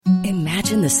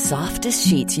Imagine the softest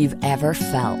sheets you've ever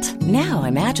felt. Now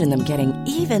imagine them getting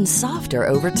even softer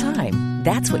over time.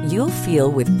 That's what you'll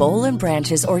feel with Boll &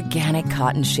 Branch's organic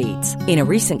cotton sheets. In a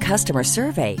recent customer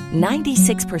survey,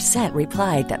 96%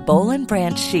 replied that Boll &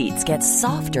 Branch sheets get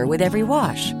softer with every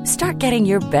wash. Start getting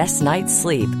your best night's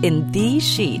sleep in these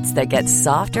sheets that get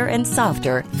softer and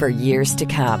softer for years to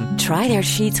come. Try their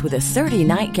sheets with a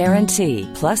 30-night guarantee.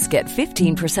 Plus, get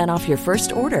 15% off your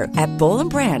first order at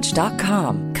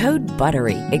bollandbranch.com. Code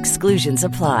BUTTERY. Exclusions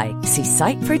apply. See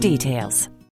site for details.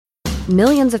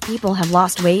 Millions of people have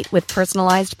lost weight with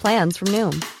personalized plans from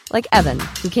Noom. Like Evan,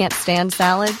 who can't stand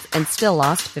salads and still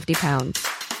lost 50 pounds.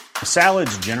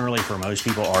 Salads generally for most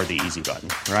people are the easy button,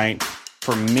 right?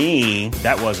 For me,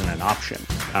 that wasn't an option.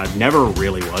 I never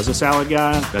really was a salad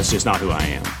guy. That's just not who I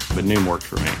am. But Noom worked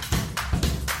for me.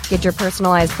 Get your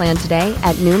personalized plan today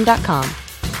at Noom.com.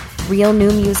 Real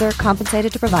Noom user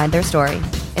compensated to provide their story.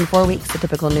 In 4 weeks, the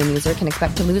typical Noom user can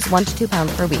expect to lose 1 to 2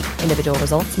 pounds per week. Individual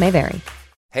results may vary.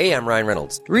 Hey, I'm Ryan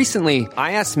Reynolds. Recently,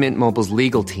 I asked Mint Mobile's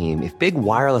legal team if big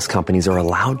wireless companies are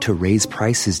allowed to raise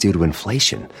prices due to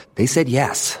inflation. They said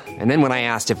yes. And then when I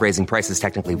asked if raising prices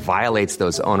technically violates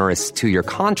those onerous two-year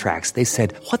contracts, they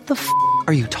said, "What the f***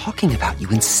 are you talking about, you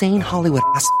insane Hollywood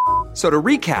ass?" So to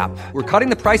recap, we're cutting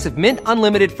the price of Mint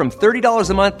Unlimited from $30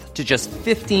 a month to just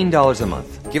 $15 a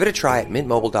month. Give it a try at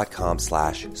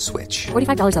mintmobile.com/switch.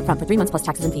 $45 up front for 3 months plus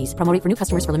taxes and fees. Promo rate for new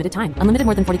customers for limited time. Unlimited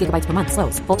more than 40 gigabytes per month.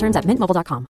 Slows full terms at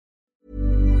mintmobile.com.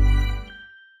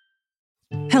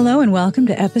 Hello and welcome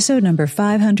to episode number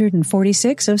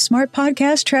 546 of Smart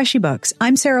Podcast Trashy Books.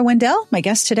 I'm Sarah Wendell. My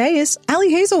guest today is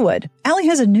Ali Hazelwood. Ali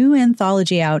has a new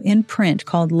anthology out in print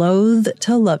called Loathe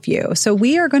to Love You. So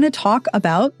we are going to talk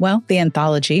about, well, the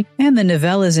anthology and the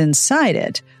novellas inside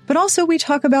it. But also we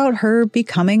talk about her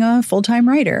becoming a full-time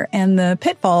writer and the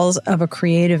pitfalls of a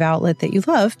creative outlet that you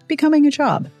love becoming a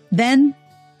job. Then,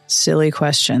 silly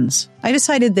questions. I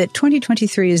decided that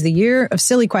 2023 is the year of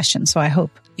silly questions, so I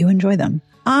hope you enjoy them.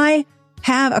 I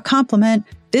have a compliment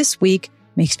this week,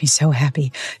 makes me so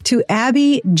happy, to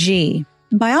Abby G.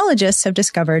 Biologists have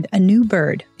discovered a new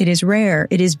bird. It is rare.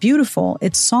 It is beautiful.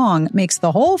 Its song makes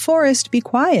the whole forest be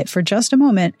quiet for just a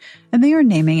moment, and they are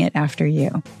naming it after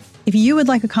you. If you would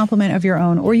like a compliment of your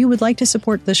own or you would like to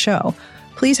support the show,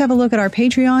 please have a look at our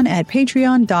Patreon at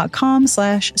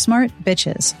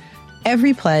patreon.com/smartbitches.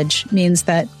 Every pledge means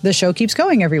that the show keeps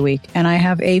going every week, and I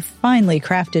have a finely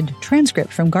crafted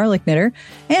transcript from Garlic Knitter,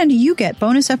 and you get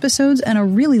bonus episodes and a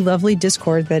really lovely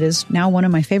Discord that is now one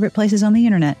of my favorite places on the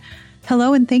internet.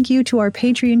 Hello and thank you to our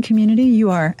Patreon community.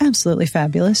 You are absolutely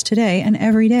fabulous today and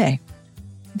every day.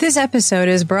 This episode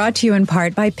is brought to you in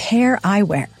part by Pair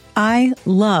Eyewear. I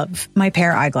love my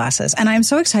Pair eyeglasses, and I'm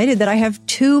so excited that I have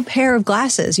 2 pair of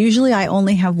glasses. Usually I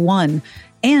only have 1,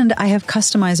 and I have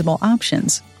customizable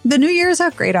options. The new year is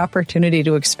a great opportunity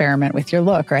to experiment with your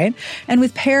look, right? And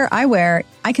with Pair Eyewear,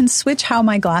 I can switch how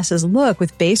my glasses look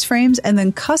with base frames and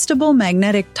then customable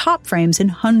magnetic top frames in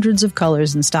hundreds of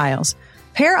colors and styles.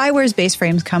 Pair Eyewear's base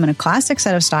frames come in a classic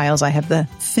set of styles. I have the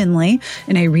Finlay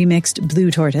in a remixed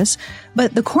blue tortoise,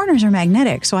 but the corners are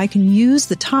magnetic, so I can use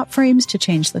the top frames to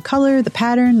change the color, the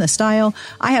pattern, the style.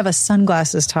 I have a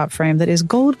sunglasses top frame that is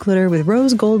gold glitter with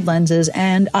rose gold lenses,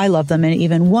 and I love them, and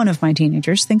even one of my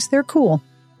teenagers thinks they're cool.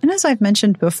 And as I've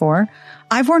mentioned before,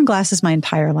 I've worn glasses my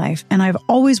entire life, and I've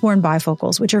always worn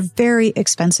bifocals, which are very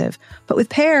expensive. But with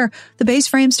Pair, the base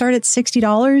frames start at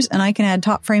 $60, and I can add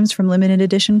top frames from limited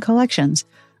edition collections.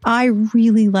 I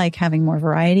really like having more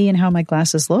variety in how my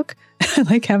glasses look. I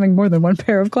like having more than one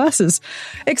pair of glasses.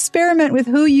 Experiment with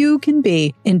who you can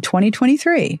be in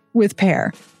 2023 with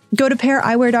Pair. Go to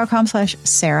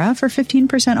paireyewear.com/Sarah for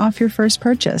 15% off your first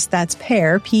purchase. That's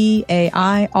Pair,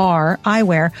 P-A-I-R,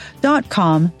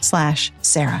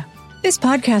 eyewear.com/Sarah. This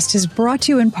podcast is brought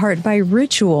to you in part by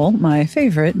Ritual, my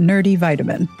favorite nerdy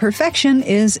vitamin. Perfection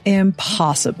is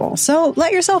impossible, so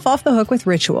let yourself off the hook with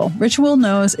Ritual. Ritual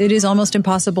knows it is almost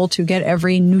impossible to get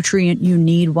every nutrient you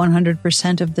need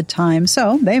 100% of the time,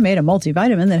 so they made a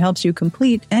multivitamin that helps you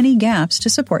complete any gaps to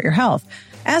support your health.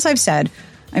 As I've said,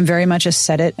 I'm very much a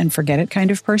set it and forget it kind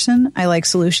of person. I like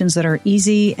solutions that are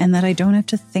easy and that I don't have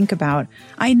to think about.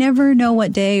 I never know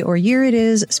what day or year it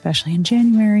is, especially in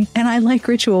January. And I like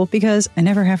Ritual because I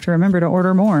never have to remember to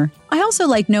order more. I also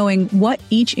like knowing what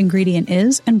each ingredient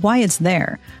is and why it's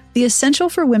there. The Essential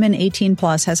for Women 18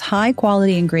 Plus has high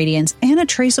quality ingredients and a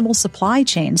traceable supply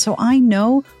chain, so I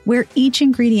know where each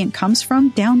ingredient comes from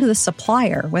down to the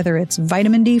supplier, whether it's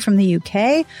vitamin D from the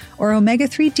UK or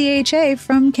omega-3 DHA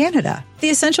from Canada. The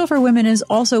Essential for Women is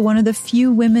also one of the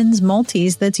few women's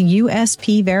multis that's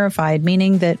USP verified,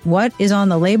 meaning that what is on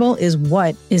the label is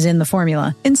what is in the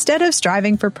formula. Instead of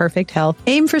striving for perfect health,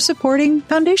 aim for supporting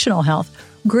foundational health.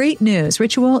 Great news.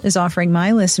 Ritual is offering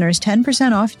my listeners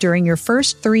 10% off during your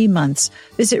first 3 months.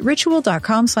 Visit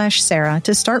ritual.com/Sarah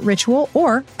to start Ritual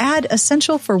or add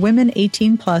Essential for Women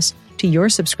 18 Plus to your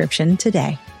subscription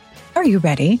today. Are you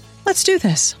ready? Let's do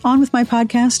this. On with my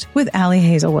podcast with Ali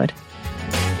Hazelwood.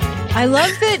 I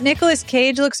love that Nicolas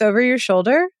Cage looks over your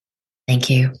shoulder. Thank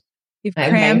you. You've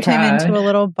crammed him into a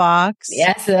little box.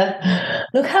 Yes.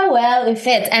 Look how well it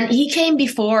fits. And he came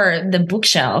before the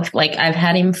bookshelf. Like I've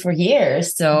had him for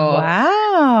years. So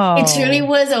wow. It really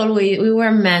was always, we were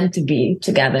meant to be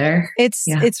together.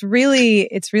 It's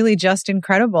really just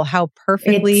incredible how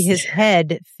perfectly his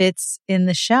head fits in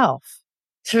the shelf.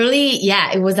 Truly,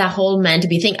 yeah, it was a whole meant to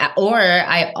be thing. Or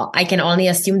I can only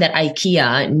assume that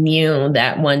IKEA knew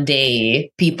that one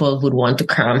day people would want to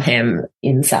cram him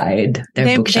inside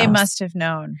their bookshelves. They must have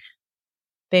known.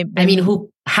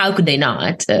 How could they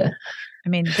not? The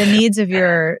needs of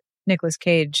your Nicolas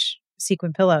Cage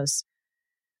sequin pillows.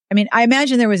 I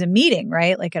imagine there was a meeting,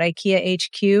 right? Like at IKEA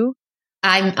HQ.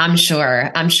 I'm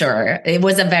sure. It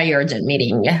was a very urgent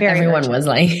meeting. Everyone was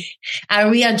like, are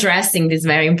we addressing this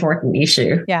very important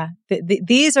issue? Yeah.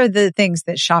 These are the things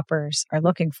that shoppers are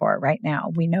looking for right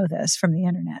now. We know this from the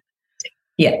internet.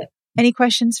 Yeah. Any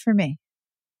questions for me?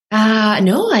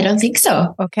 No, I don't think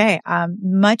so. Okay.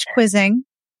 Much quizzing,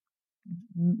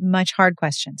 much hard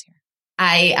questions here.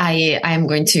 I'm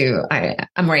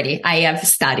ready. I have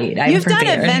studied. You've done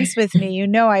events with me. You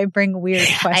know, I bring weird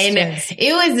questions. I know.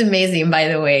 It was amazing, by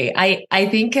the way. I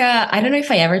think, I don't know if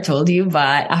I ever told you,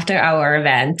 but after our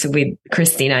event with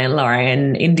Christina and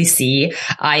Lauren in DC,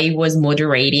 I was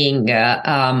moderating,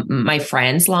 my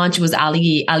friend's launch. It was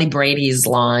Ali Brady's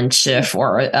launch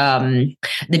for,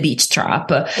 the beach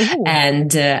trap. Ooh.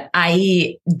 And,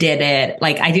 I did it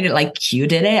like you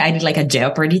did it. I did like a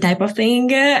Jeopardy type of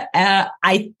thing.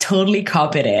 I totally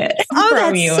copied it. Oh,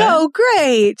 that's you. So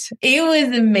great. It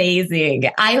was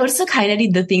amazing. I also kind of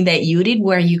did the thing that you did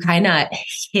where you kind of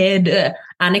hid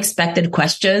unexpected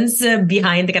questions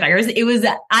behind the categories.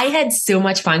 I had so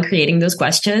much fun creating those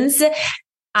questions.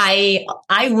 I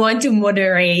want to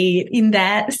moderate in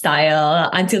that style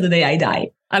until the day I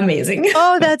die. Amazing.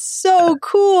 Oh, that's so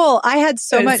cool. I had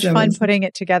so much fun putting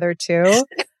it together too.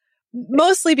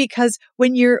 Mostly because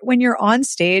when you're on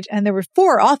stage and there were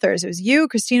 4 authors, it was you,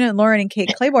 Christina and Lauren and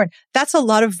Kate Claiborne. That's a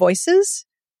lot of voices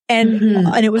and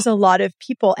it was a lot of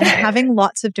people, and having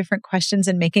lots of different questions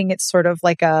and making it sort of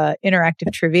like a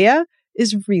interactive trivia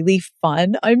is really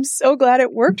fun. I'm so glad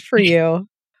it worked for you.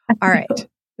 All right.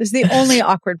 This is the only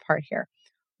awkward part here.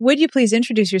 Would you please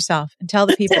introduce yourself and tell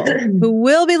the people who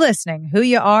will be listening who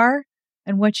you are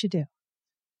and what you do?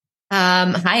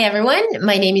 Hi everyone.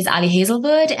 My name is Ali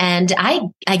Hazelwood, and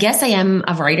I guess I am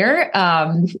a writer.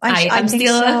 I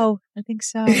think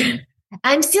so.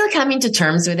 I'm still coming to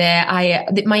terms with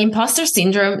it. My imposter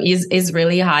syndrome is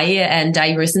really high, and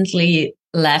I recently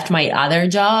left my other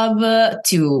job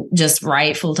to just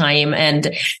write full time.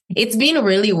 And it's been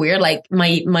really weird. Like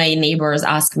my neighbors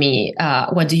ask me,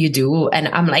 what do you do? And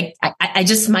I'm like, I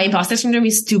just, my imposter syndrome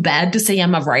is too bad to say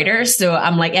I'm a writer. So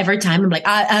I'm like, every time I'm like,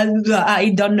 I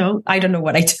don't know. I don't know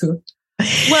what I do.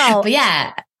 Well, but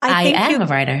yeah, I am a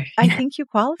writer. I think you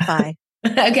qualify.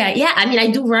 Okay. Yeah. I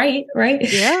do write, right?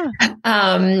 Yeah.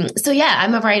 So yeah,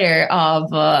 I'm a writer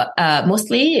of,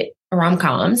 mostly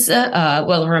rom-coms,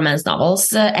 romance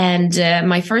novels. And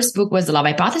my first book was The Love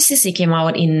Hypothesis. It came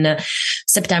out in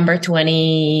September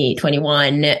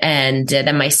 2021. And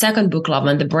then my second book, Love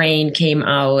on the Brain, came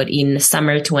out in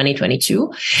summer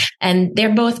 2022. And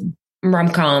they're both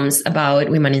rom-coms about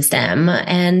women in STEM.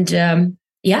 And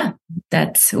yeah,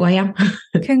 that's who I am.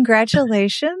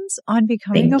 Congratulations on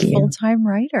becoming a full-time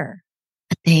writer.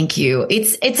 Thank you.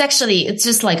 It's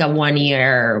just like a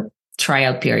 1-year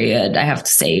trial period, I have to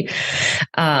say.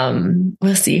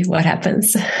 We'll see what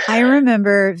happens. I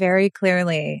remember very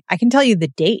clearly, I can tell you the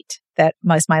date that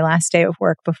was my last day of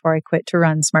work before I quit to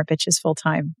run Smart Bitches full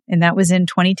time. And that was in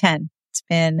 2010. It's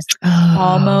been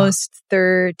almost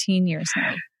 13 years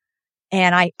now.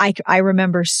 And I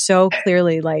remember so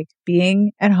clearly, like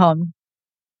being at home,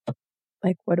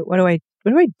 like, what do I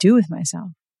do with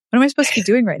myself? What am I supposed to be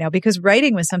doing right now? Because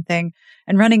writing was something,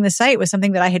 and running the site was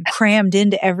something that I had crammed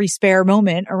into every spare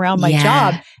moment around my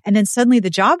job. And then suddenly the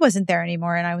job wasn't there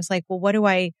anymore. And I was like, well, what do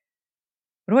I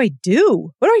what do I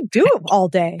do? What do I do all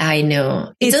day? I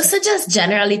know. It's also just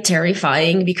generally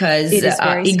terrifying because it is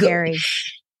very scary.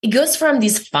 It goes from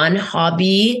this fun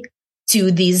hobby to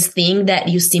this thing that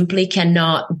you simply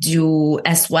cannot do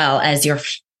as well as your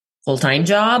full-time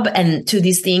job, and to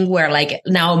this thing where like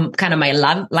now kind of my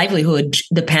livelihood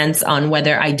depends on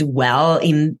whether I do well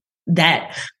in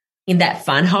that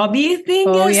fun hobby thing.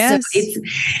 Oh, yes. So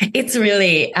it's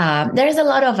really, there's a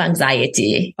lot of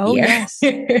anxiety here. Yes.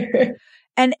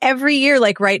 And every year,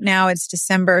 like right now it's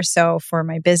December. So for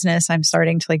my business, I'm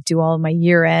starting to like do all of my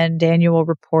year-end annual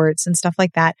reports and stuff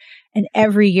like that. And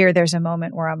every year there's a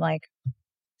moment where I'm like,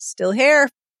 still here,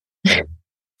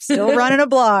 still running a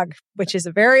blog, which is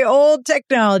a very old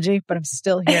technology, but I'm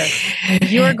still here.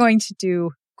 You are going to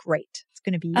do great. It's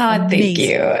going to be amazing. Thank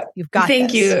you. You've got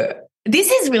Thank you.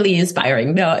 This is really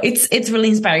inspiring. No, it's really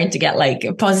inspiring to get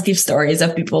like positive stories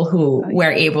of people who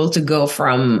were able to go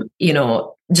from,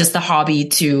 just a hobby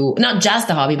to not just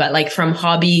a hobby, but like from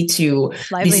hobby to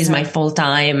this is my full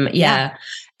time. Yeah.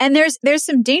 And there's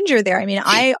some danger there. I mean,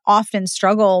 I often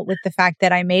struggle with the fact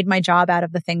that I made my job out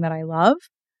of the thing that I love.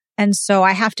 And so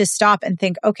I have to stop and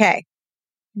think, okay,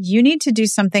 you need to do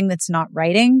something that's not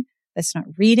writing, that's not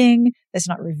reading, that's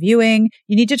not reviewing.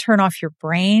 You need to turn off your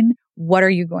brain. What are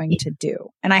you going to do?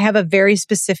 And I have a very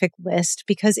specific list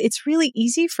because it's really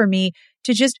easy for me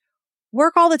to just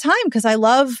work all the time because I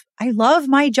love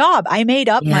my job. I made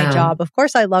up my job. Of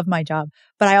course I love my job,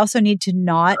 but I also need to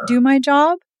not do my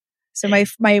job. So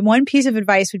my one piece of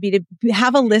advice would be to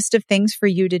have a list of things for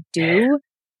you to do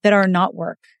that are not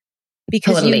work,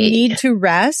 because you need to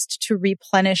rest to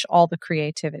replenish all the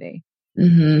creativity.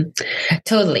 Mm-hmm.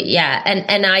 Totally. Yeah.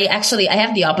 And I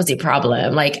have the opposite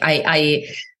problem. Like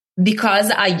because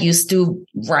I used to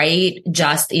write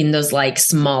just in those like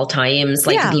small times,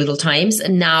 like little times.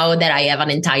 Now that I have an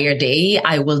entire day,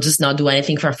 I will just not do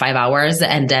anything for 5 hours.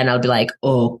 And then I'll be like,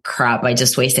 oh crap, I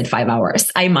just wasted 5 hours.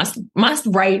 I must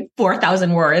write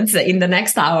 4,000 words in the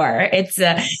next hour. It's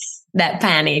that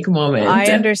panic moment. I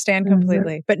understand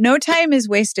completely, but no time is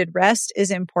wasted. Rest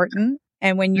is important.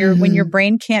 And when your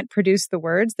brain can't produce the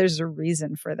words, there's a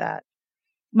reason for that.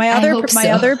 My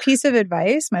other piece of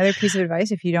advice,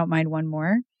 if you don't mind one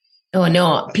more. Oh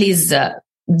no, please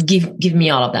give me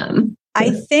all of them.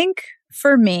 I think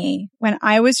for me, when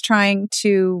I was trying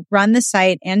to run the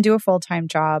site and do a full-time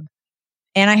job,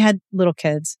 and I had little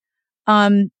kids,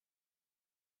 the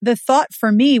thought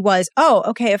for me was, oh,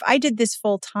 okay, if I did this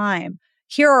full-time,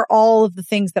 here are all of the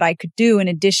things that I could do in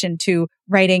addition to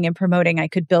writing and promoting. I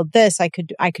could build this. I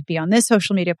could be on this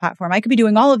social media platform. I could be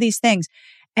doing all of these things.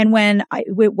 And when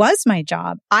it was my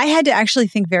job, I had to actually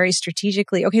think very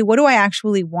strategically, okay, what do I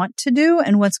actually want to do?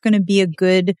 And what's going to be a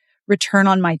good return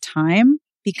on my time?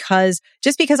 Because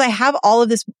just because I have all of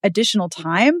this additional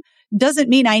time doesn't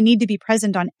mean I need to be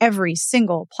present on every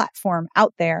single platform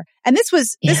out there. And this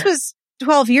was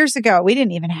 12 years ago. We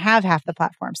didn't even have half the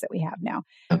platforms that we have now.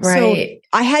 Right.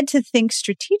 So I had to think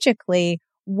strategically,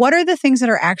 what are the things that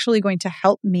are actually going to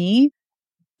help me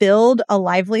build a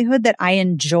livelihood that I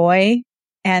enjoy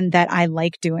and that I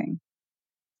like doing?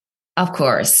 Of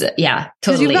course. Yeah,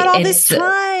 totally. Because you've got all this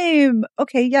time.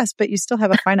 Okay, yes, but you still have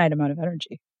a finite amount of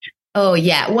energy. Oh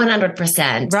yeah,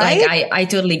 100%. Right? Like I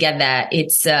totally get that.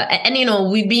 It's,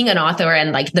 and we being an author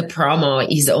and like the promo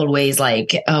is always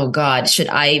like, oh God, should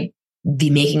I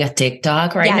be making a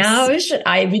TikTok right now? Should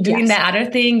I be doing that other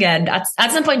thing? And at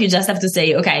some point you just have to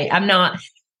say, okay, I'm not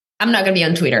going to be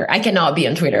on Twitter. I cannot be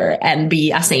on Twitter and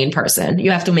be a sane person.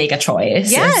 You have to make a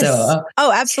choice. Yes.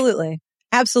 Oh, absolutely.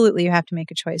 Absolutely. You have to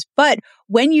make a choice. But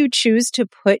when you choose to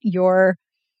put your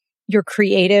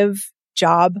creative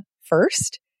job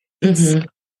first, it's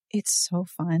so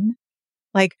fun.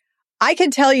 Like I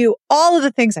can tell you all of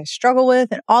the things I struggle with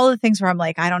and all of the things where I'm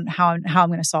like, I don't know how I'm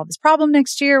going to solve this problem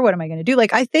next year. What am I going to do?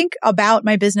 Like I think about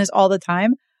my business all the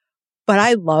time, but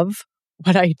I love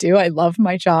what I do. I love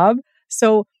my job.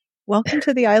 So welcome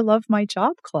to the I Love My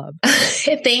Job Club.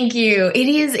 Thank you.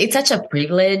 It's such a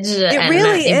privilege. It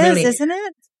really is, isn't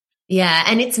it? Yeah.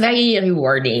 And it's very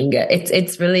rewarding.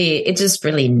 It's just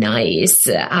really nice,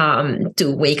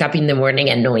 to wake up in the morning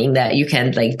and knowing that you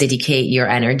can like dedicate your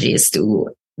energies to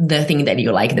the thing that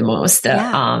you like the most.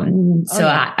 Yeah.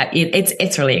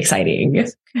 It's really exciting.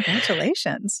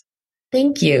 Congratulations.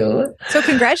 Thank you. So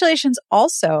congratulations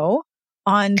also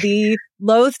on the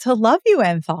Loath to Love You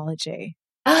anthology.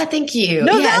 Thank you.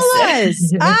 Novellas.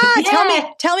 Yes.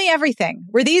 Tell me everything.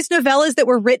 Were these novellas that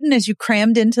were written as you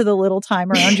crammed into the little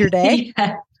time around your day?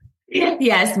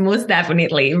 Yes, most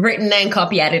definitely. Written and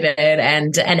copy edited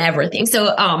and everything. So,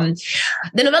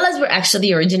 the novellas were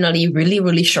actually originally really,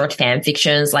 really short fan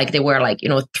fictions. Like they were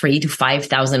 3,000 to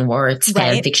 5,000 words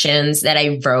fan fictions that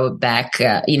I wrote back,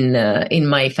 in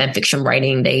my fan fiction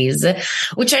writing days,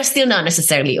 which are still not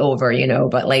necessarily over,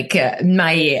 but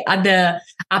at the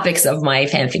apex of my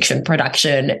fan fiction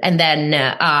production. And then,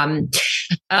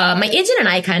 my agent and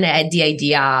I kind of had the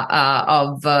idea,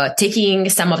 of, taking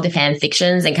some of the fan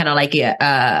fictions and kind of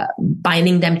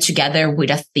binding them together with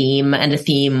a theme. And the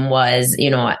theme was,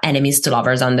 enemies to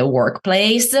lovers on the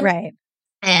workplace. Right.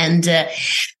 And then,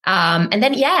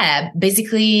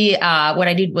 basically, what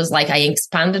I did was I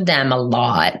expanded them a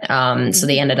lot. So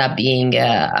they ended up being,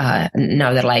 now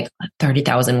they're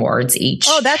 30,000 words each.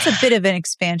 Oh, that's a bit of an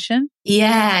expansion.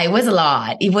 Yeah, it was a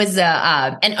lot. It was,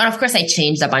 and of course I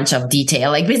changed a bunch of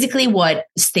detail. Basically what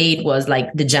stayed was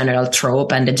the general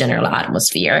trope and the general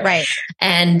atmosphere. Right.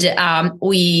 And, I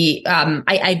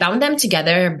bound them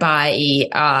together by,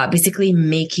 basically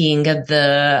making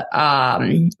the,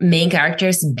 main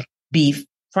characters be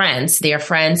friends. They are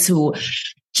friends who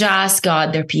just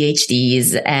got their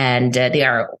PhDs, and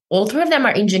all three of them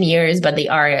are engineers, but they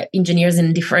are engineers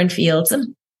in different fields.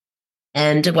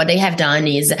 And what they have done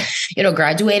is,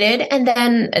 graduated, and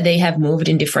then they have moved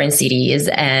in different cities,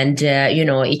 and,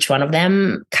 each one of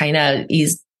them kind of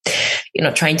is,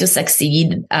 trying to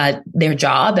succeed at their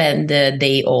job, and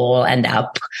they all end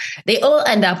up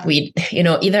with,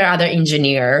 either other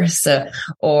engineers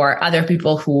or other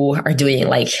people who are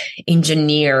doing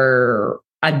engineer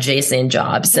adjacent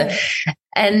jobs.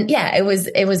 And it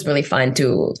was really fun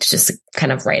to just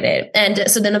kind of write it.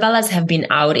 And so the novellas have been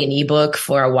out in ebook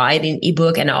for a while, in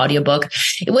ebook and audiobook.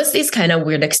 It was this kind of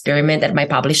weird experiment that my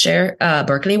publisher,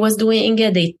 Berkeley, was doing.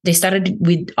 They started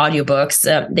with audiobooks.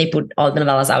 They put all the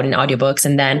novellas out in audiobooks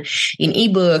and then in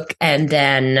ebook, and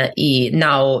then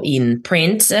now in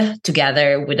print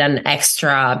together with an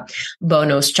extra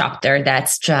bonus chapter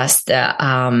that's just,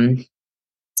 that's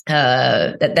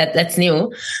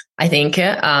new. I think,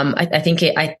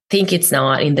 I think it's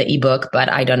not in the ebook,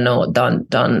 but I don't know.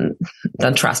 Don't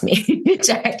trust me.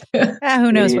 Check.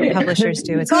 Who knows what publishers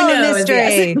do? It's all a mystery.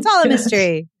 Yes. It's all a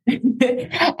mystery.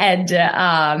 And,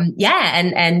 and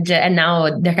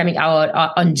now they're coming out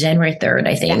on January 3rd,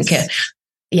 I think. Yes.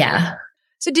 Yeah.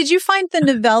 So did you find the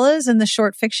novellas and the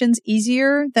short fictions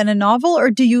easier than a novel, or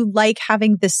do you like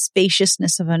having the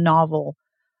spaciousness of a novel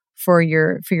for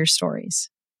your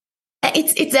stories?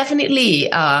 It's definitely,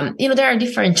 there are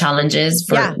different challenges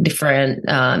for different,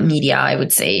 media, I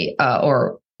would say,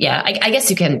 I guess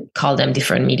you can call them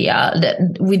different media.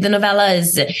 With the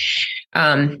novellas,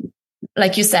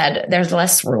 like you said, there's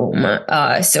less room.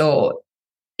 So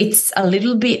it's a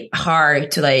little bit hard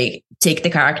to take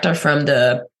the character from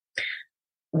the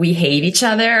we hate each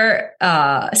other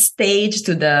stage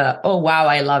to the, oh, wow,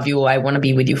 I love you, I want to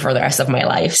be with you for the rest of my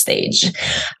life stage.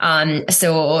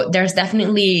 So there's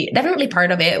definitely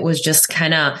part of it was just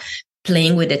kind of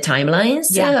playing with the timelines.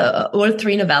 Yeah. All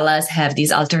three novellas have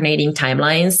these alternating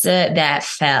timelines that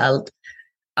felt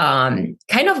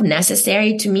kind of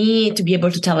necessary to me to be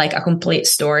able to tell a complete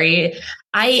story.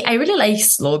 I really like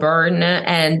slow burn,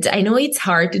 and I know it's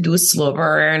hard to do slow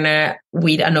burn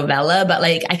with a novella, but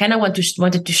I kind of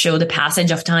wanted to show the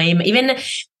passage of time, even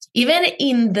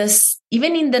in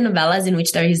the novellas in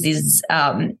which there is this,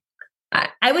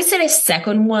 I would say the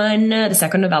second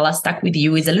novella, Stuck With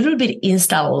You, is a little bit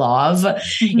insta love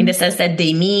in the sense that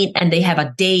they meet and they have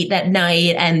a date that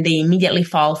night and they immediately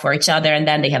fall for each other, and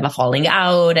then they have a falling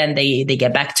out and they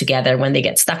get back together when they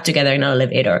get stuck together in an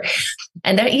elevator.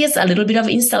 And there is a little bit of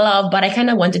insta love, but I kind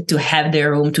of wanted to have the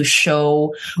room to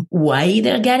show why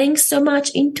they're getting so much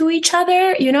into each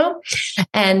other,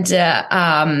 and,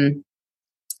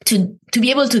 to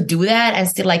be able to do that and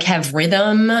still have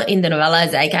rhythm in the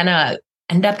novellas, I kind of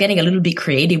end up getting a little bit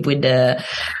creative with the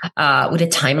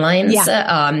timelines.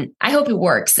 Yeah. I hope it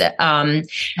works. I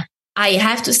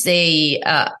have to say,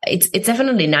 it's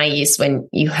definitely nice when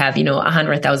you have,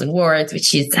 100,000 words,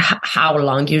 which is how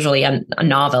long usually a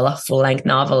novel, a full length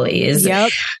novel is.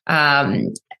 Yep.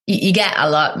 You get a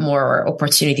lot more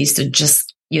opportunities to just,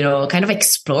 kind of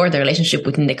explore the relationship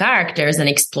within the characters and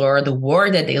explore the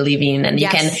world that they live in. And you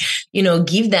can,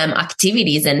 give them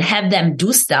activities and have them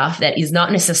do stuff that is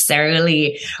not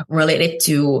necessarily related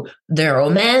to the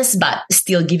romance, but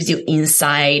still gives you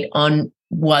insight on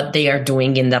what they are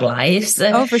doing in their lives.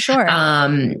 Oh, for sure.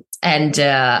 That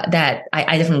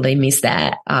I definitely miss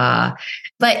that.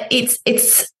 But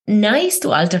it's nice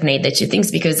to alternate the two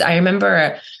things, because I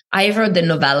remember I wrote the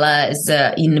novellas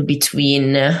in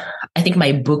between, I think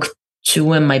my book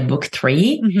 2 and my book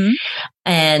 3. Mm-hmm.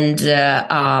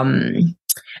 And,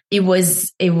 it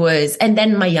was, and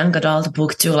then my young adult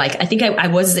book too. Like, I think I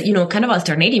was, kind of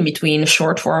alternating between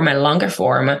short form and longer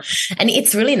form. And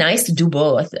it's really nice to do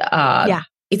both.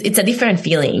 It's a different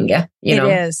feeling, you know?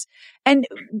 It is. And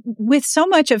with so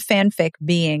much of fanfic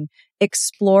being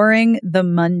exploring the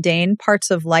mundane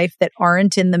parts of life that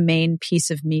aren't in the main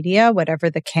piece of media, whatever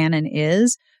the canon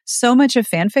is, so much of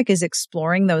fanfic is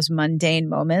exploring those mundane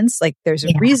moments. Like, there's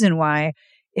a reason why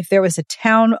if there was a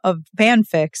town of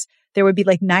fanfics, there would be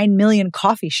like 9 million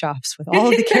coffee shops with all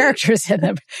of the characters in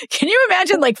them. Can you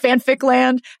imagine, like, fanfic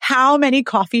land, how many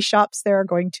coffee shops there are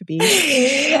going to be?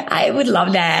 I would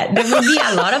love that. There would be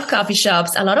a lot of coffee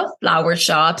shops, a lot of flower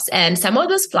shops, and some of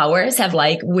those flowers have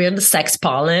like weird sex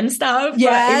pollen stuff.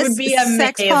 Yes, it would be amazing.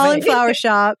 Sex pollen flower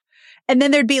shop. And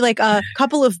then there'd be like a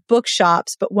couple of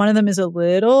bookshops, but one of them is a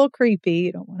little creepy.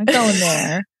 You don't want to go in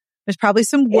there. There's probably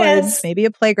some woods, maybe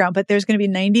a playground, but there's going to be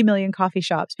 90 million coffee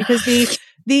shops because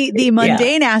the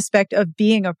mundane aspect of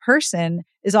being a person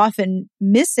is often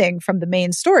missing from the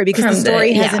main story because the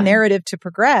story has a narrative to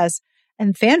progress,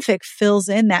 and fanfic fills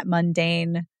in that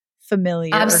mundane,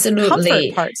 familiar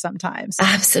comfort part sometimes.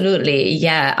 Absolutely.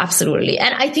 Yeah, absolutely.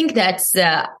 And I think that's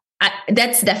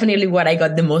definitely what I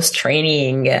got the most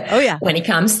training when it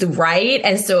comes to write.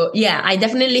 And so, I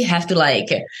definitely have to like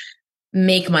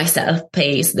make myself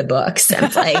pace the books. And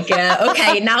it's like,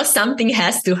 okay, now something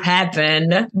has to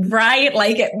happen, right?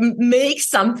 Like, make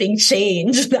something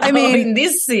change. I mean, in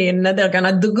this scene, they're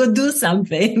gonna go do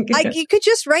something. You could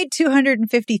just write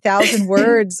 250,000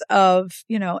 words of,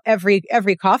 every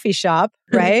coffee shop,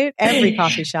 right? Every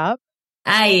coffee shop.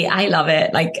 I love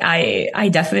it. Like, I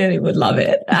definitely would love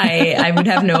it. I would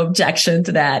have no objection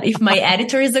to that. If my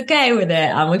editor is okay with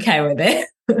it, I'm okay with it.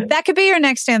 That could be your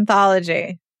next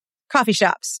anthology. Coffee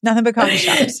shops, nothing but coffee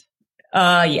shops.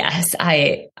 Yes,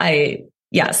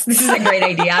 yes, this is a great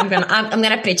idea. I'm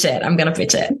gonna pitch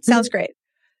it. Sounds great.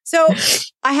 So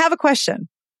I have a question.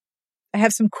 I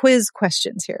have some quiz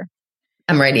questions here.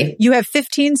 I'm ready. You have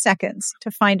 15 seconds to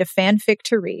find a fanfic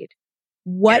to read.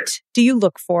 What do you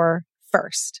look for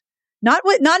first? Not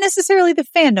necessarily the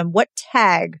fandom. What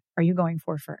tag are you going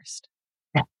for first?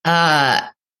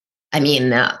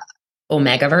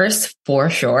 Omegaverse for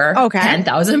sure. Okay.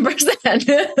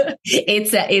 10,000%.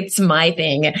 It's my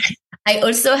thing. I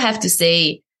also have to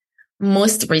say,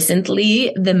 most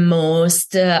recently, the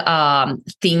most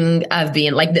thing I've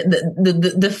been like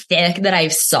the fic that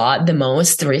I've saw the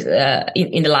most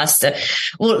in the last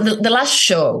the last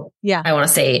show. I want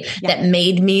to say that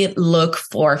made me look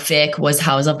for fic was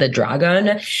House of the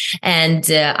Dragon, and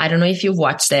I don't know if you've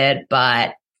watched it,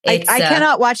 but I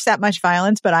cannot watch that much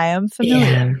violence, but I am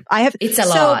familiar. It's a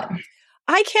lot.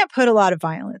 I can't put a lot of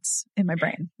violence in my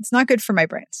brain. It's not good for my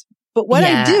brains. But what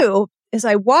I do is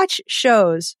I watch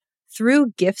shows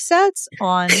through GIF sets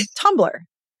on Tumblr.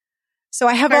 So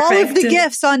I have all of the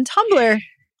GIFs on Tumblr.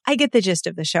 I get the gist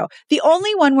of the show. The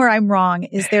only one where I'm wrong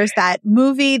is there's that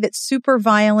movie that's super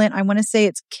violent. I want to say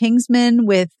it's Kingsman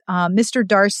with Mr.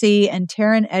 Darcy and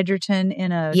Taron Egerton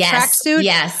in a tracksuit.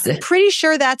 Yes. Pretty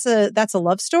sure that's a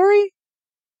love story.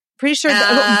 Pretty sure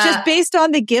just based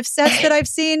on the gift sets that I've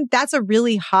seen, that's a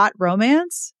really hot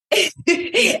romance.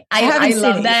 I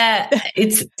love that.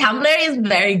 Tumblr is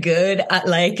very good at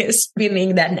like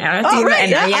spinning that narrative,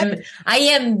 and I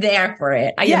am there for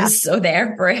it. I am so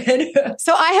there for it.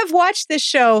 So I have watched this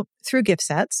show through gift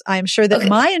sets. I am sure that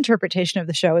my interpretation of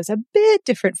the show is a bit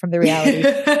different from the reality.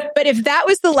 But if that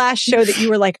was the last show that you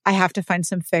were like, I have to find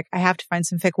some fic,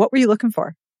 what were you looking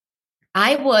for?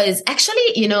 I was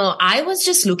actually, I was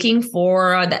just looking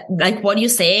for that, like what you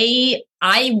say.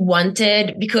 I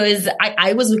wanted, because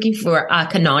I was looking for a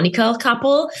canonical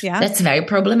couple. Yeah. That's very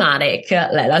problematic.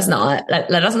 Let us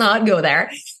not go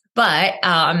there. But,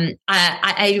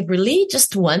 I really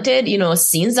just wanted,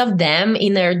 scenes of them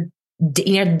in their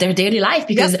daily life,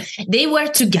 because they were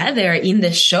together in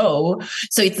the show.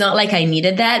 So it's not like I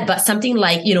needed that, but something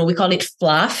like, we call it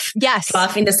fluff. Yes.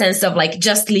 Fluff in the sense of like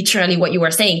just literally what you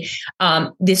were saying.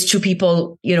 These two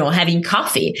people, having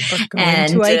coffee. Or going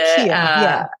to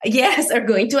IKEA. Yes, or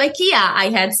going to IKEA. I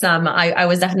had some, I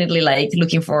was definitely like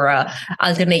looking for a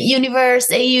alternate universe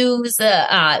they use,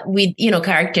 with,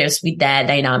 characters with that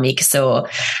dynamic. So,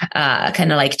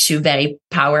 kind of like two very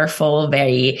powerful,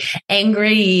 very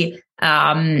angry,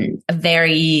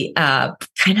 very,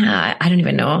 kind of, I don't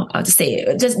even know how to say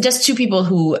it. Just two people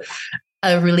who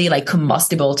are really like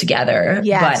combustible together,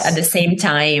 but at the same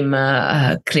time,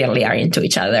 clearly are into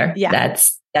each other. Yeah.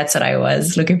 That's what I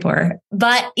was looking for,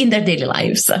 but in their daily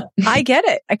lives. I get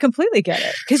it. I completely get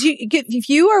it. Because if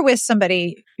you are with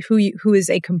somebody who is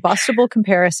a combustible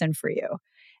comparison for you,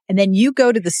 and then you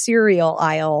go to the cereal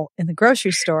aisle in the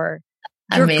grocery store,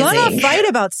 you're going to fight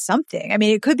about something. I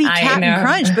mean, it could be Captain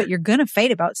Crunch, but you're going to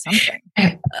fight about something.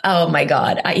 Oh my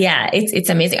God. Yeah, it's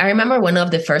amazing. I remember one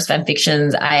of the first fan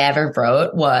fictions I ever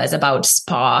wrote was about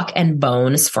Spock and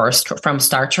Bones from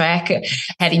Star Trek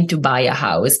having to buy a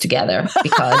house together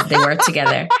because they were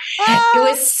together. It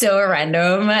was so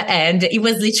random. And it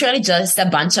was literally just a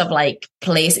bunch of like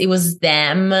it was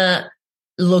them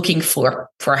looking for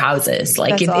houses.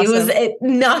 Like awesome.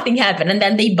 Nothing happened. And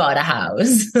then they bought a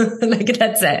house. Like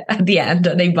that's it. At the end,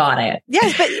 they bought it.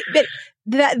 Yes. But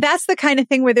that's the kind of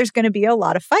thing where there's going to be a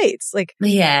lot of fights. Like,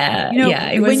 when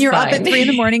you're up at 3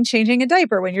 a.m. changing a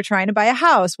diaper, when you're trying to buy a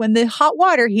house, when the hot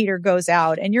water heater goes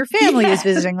out and your family is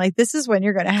visiting, like this is when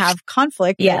you're going to have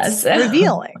conflict. Yes. That's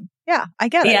revealing. Yeah. I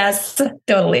get it. Yes,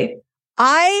 totally.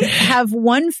 I have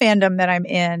one fandom that I'm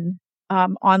in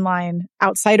online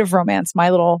outside of romance.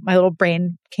 My little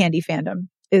brain candy fandom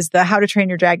is the How to Train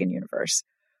Your Dragon universe,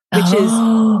 which is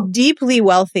deeply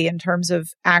wealthy in terms of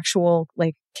actual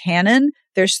like canon.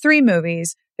 There's 3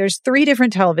 movies. There's 3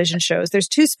 different television shows. There's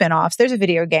 2 spinoffs. There's a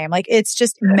video game. Like it's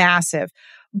just massive.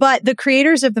 But the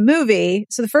creators of the movie,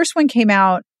 so the first one came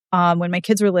out when my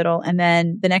kids were little, and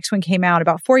then the next one came out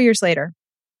about 4 years later.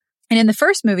 And in the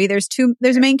first movie, there's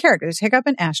a main character. There's Hiccup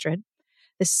and Astrid.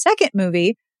 The second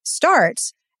movie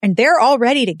starts and they're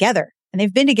already together and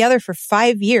they've been together for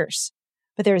 5 years,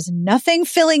 but there's nothing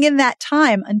filling in that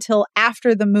time until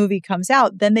after the movie comes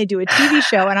out. Then they do a TV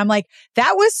show. And I'm like,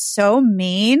 that was so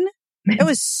mean. It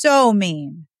was so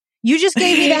mean. You just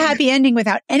gave me the happy ending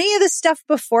without any of the stuff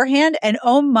beforehand. And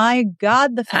oh my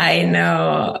God, the I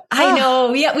know.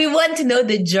 Yeah, we want to know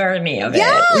the journey of it.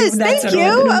 Yes, thank you.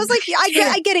 I was like,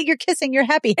 I get it. You're kissing, you're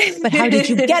happy. But how did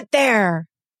you get there?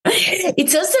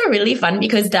 It's also really fun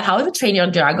because the How to Train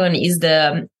Your Dragon is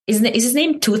his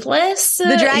name Toothless?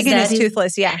 The dragon is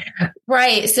Toothless, yeah.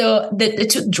 Right. So the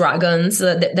 2 dragons,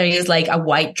 there is like a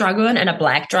white dragon and a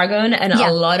black dragon, and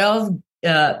a lot of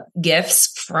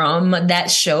gifts from that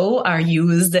show are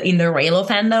used in the Raylo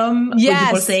fandom. Yes.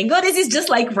 People saying, "Oh, this is just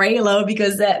like Raylo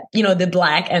because the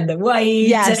black and the white."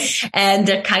 Yes. And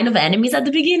they're kind of enemies at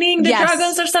the beginning, the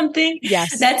dragons or something.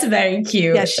 Yes. That's very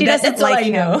cute. Yeah, she doesn't that's like all I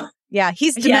him. know. Yeah,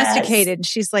 he's domesticated. Yes. And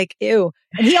she's like, ew.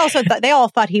 And he also they all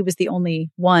thought he was the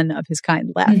only one of his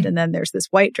kind left. And then there's this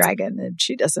white dragon and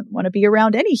she doesn't want to be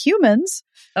around any humans.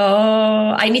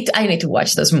 Oh, I need to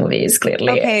watch those movies,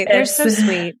 clearly. Okay, they're so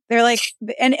sweet. They're like,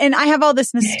 and I have all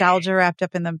this nostalgia wrapped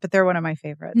up in them, but they're one of my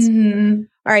favorites. Mm-hmm.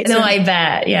 All right. No, I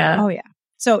bet. Yeah. Oh, yeah.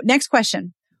 So next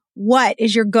question. What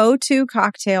is your go-to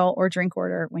cocktail or drink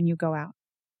order when you go out?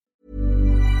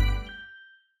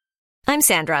 I'm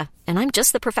Sandra, and I'm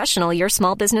just the professional your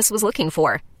small business was looking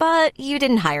for. But you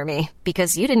didn't hire me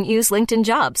because you didn't use LinkedIn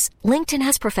Jobs. LinkedIn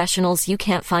has professionals you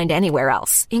can't find anywhere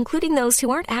else, including those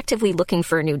who aren't actively looking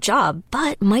for a new job,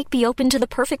 but might be open to the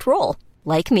perfect role,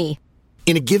 like me.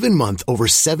 In a given month, over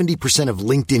 70% of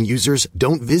LinkedIn users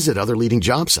don't visit other leading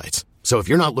job sites. So if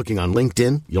you're not looking on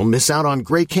LinkedIn, you'll miss out on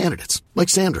great candidates like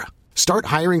Sandra. Start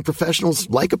hiring professionals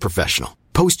like a professional.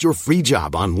 Post your free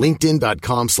job on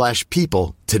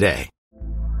linkedin.com/people today.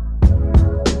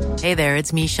 Hey there,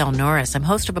 it's Michelle Norris. I'm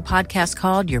host of a podcast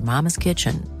called Your Mama's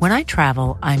Kitchen. When I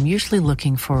travel, I'm usually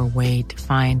looking for a way to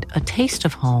find a taste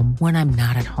of home when I'm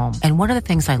not at home. And one of the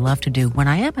things I love to do when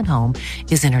I am at home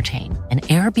is entertain. And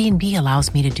Airbnb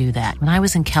allows me to do that. When I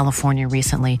was in California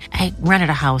recently, I rented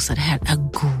a house that had a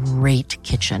great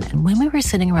kitchen. And when we were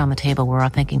sitting around the table, we were all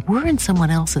thinking, we're in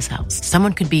someone else's house.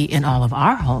 Someone could be in all of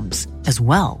our homes as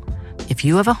well. If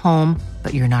you have a home,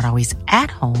 but you're not always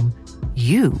at home,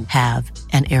 you have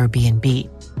an Airbnb.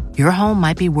 Your home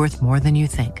might be worth more than you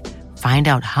think. Find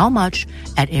out how much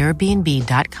at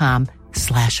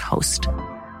airbnb.com/host.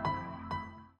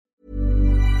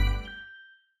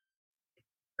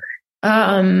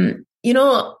 I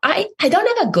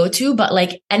don't have a go-to, but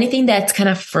like anything that's kind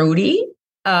of fruity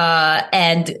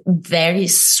and very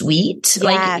sweet. Yes.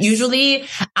 Like usually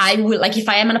I will, like if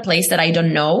I am in a place that I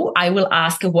don't know, I will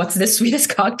ask what's the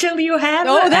sweetest cocktail you have.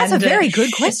 Oh, that's a very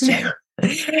good question.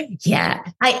 Yeah,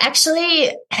 I actually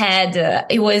had,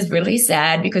 it was really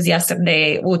sad because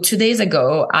 2 days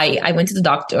ago, I went to the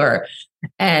doctor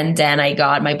and then I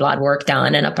got my blood work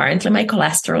done and apparently my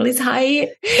cholesterol is high.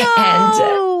 No. And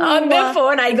on the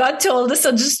phone, I got told,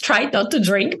 so just try not to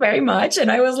drink very much.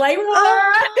 And I was like,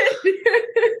 what?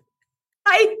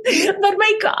 But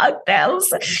my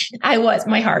cocktails,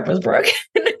 my heart was broken.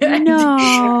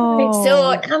 No.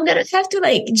 So I'm going to have to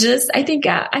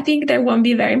I think there won't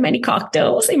be very many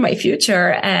cocktails in my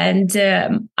future. And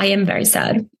I am very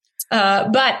sad.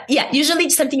 But yeah, usually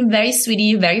something very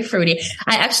sweety, very fruity.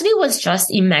 I actually was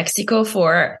just in Mexico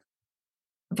for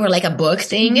like a book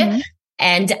thing. Mm-hmm.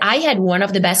 And I had one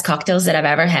of the best cocktails that I've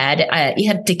ever had. It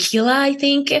had tequila, I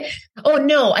think. Oh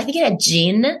no, I think it had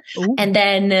gin. Ooh. And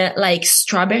then like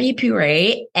strawberry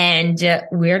puree and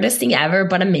weirdest thing ever,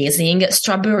 but amazing,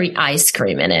 strawberry ice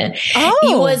cream in it. Oh.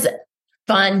 It was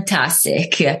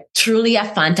fantastic. Truly a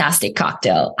fantastic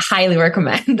cocktail. Highly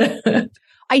recommend.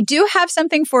 I do have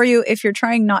something for you if you're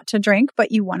trying not to drink,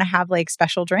 but you want to have like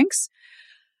special drinks.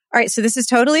 All right. So this is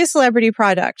totally a celebrity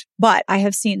product, but I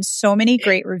have seen so many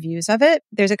great reviews of it.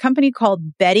 There's a company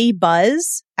called Betty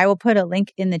Buzz. I will put a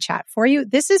link in the chat for you.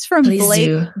 This is from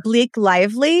Blake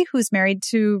Lively, who's married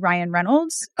to Ryan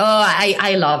Reynolds. Oh,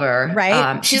 I love her.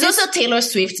 Right. She's also Taylor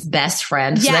Swift's best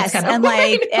friend. So yes. That's kind of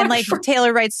and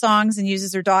Taylor writes songs and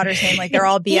uses her daughter's name. Like they're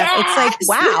all BF. Yes! It's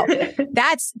like, wow,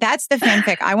 that's the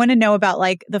fanfic. I want to know about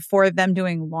like the four of them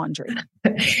doing laundry.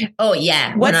 Oh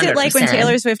yeah. 100%. What's it like when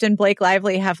Taylor Swift and Blake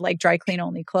Lively have like dry clean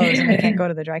only clothes and they can't go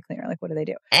to the dry cleaner? Like, what do they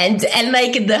do? And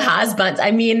like the husbands, I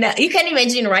mean, you can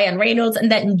imagine Ryan Reynolds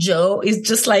and then Joe is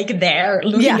just like there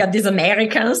looking at these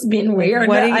Americans being weird.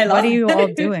 What are you all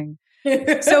doing?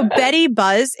 So Betty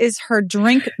Buzz is her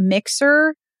drink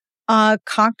mixer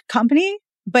company,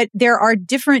 but there are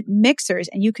different mixers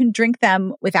and you can drink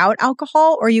them without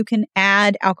alcohol or you can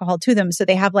add alcohol to them. So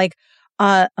they have like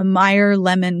a Meyer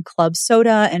lemon club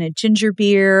soda and a ginger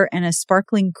beer and a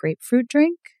sparkling grapefruit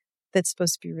drink that's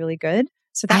supposed to be really good.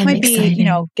 So that might be,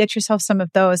 get yourself some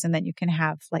of those and then you can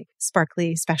have like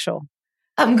sparkly special.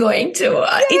 I'm going to.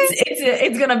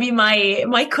 It's gonna be my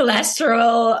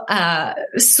cholesterol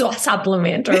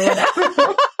supplement or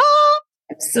whatever.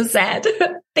 I'm so sad.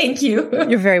 Thank you.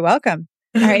 You're very welcome.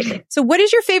 All right. So, what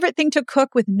is your favorite thing to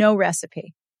cook with no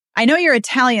recipe? I know you're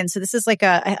Italian, so this is like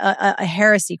a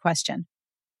heresy question.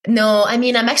 No, I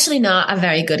mean, I'm actually not a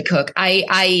very good cook.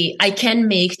 I can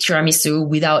make tiramisu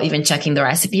without even checking the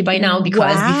recipe by now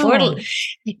because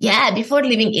before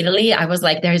leaving Italy, I was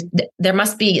like, there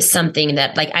must be something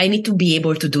that like I need to be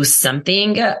able to do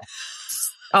something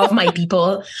of my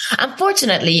people.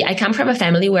 Unfortunately, I come from a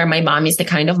family where my mom is the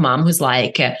kind of mom who's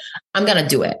like, I'm going to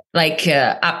do it. Like,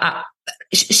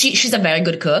 she's a very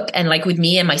good cook. And like with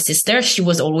me and my sister, she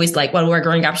was always like, while we were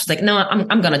growing up, she's like, no,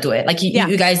 I'm going to do it. Like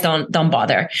you guys don't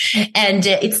bother. And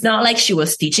it's not like she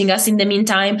was teaching us in the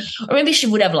meantime, or maybe she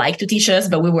would have liked to teach us,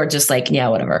 but we were just like, yeah,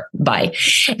 whatever. Bye.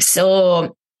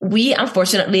 So we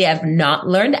unfortunately have not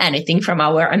learned anything from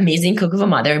our amazing cook of a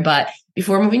mother. But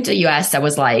before moving to the US, I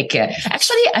was like,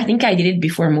 actually, I think I did it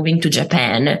before moving to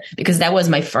Japan because that was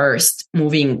my first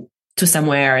moving to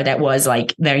somewhere that was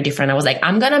like very different. I was like,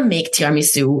 I'm going to make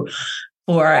tiramisu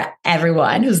for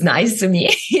everyone who's nice to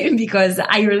me because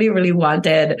I really, really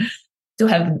wanted to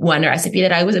have one recipe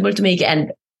that I was able to make.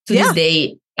 And to this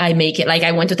day, I make it. Like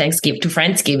I went to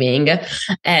Friendsgiving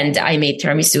and I made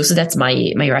tiramisu. So that's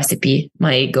my recipe,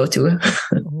 my go-to.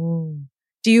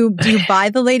 Do you buy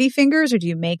the ladyfingers or do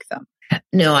you make them?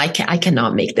 No, I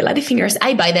cannot make the ladyfingers.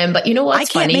 I buy them, but you know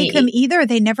what's funny? I can't make them either.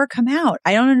 They never come out.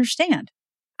 I don't understand.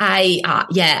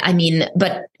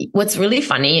 But what's really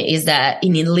funny is that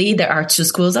in Italy, there are two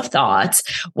schools of thought.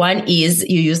 One is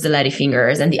you use the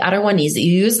ladyfingers and the other one is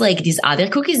you use like these other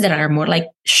cookies that are more like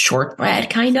shortbread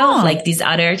kind of like these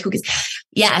other cookies.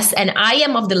 Yes. And I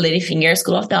am of the ladyfinger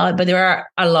school of thought, but there are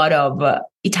a lot of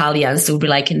Italians who will be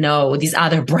like, no, this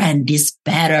other brand is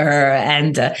better.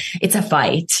 And it's a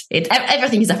fight.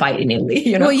 Everything is a fight in Italy,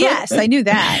 you know? Well, yes, I knew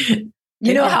that.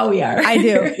 You know how we are. I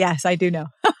do. Yes, I do know.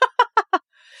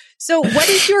 So what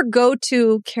is your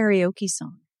go-to karaoke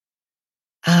song?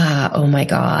 Oh my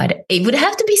God. It would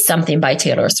have to be something by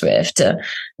Taylor Swift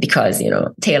because,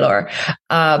 Taylor.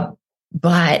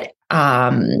 But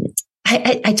I'm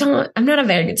not a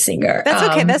very good singer. That's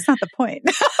okay. That's not the point.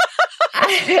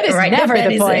 Right. Never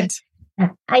the point.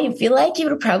 I feel like it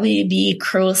would probably be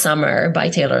Cruel Summer by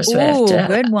Taylor Swift. Ooh,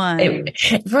 good one.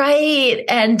 Right.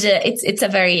 And it's a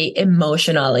very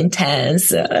emotional,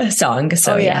 intense song.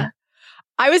 So yeah.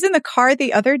 I was in the car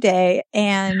the other day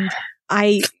and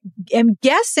I am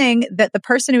guessing that the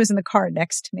person who was in the car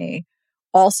next to me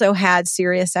also had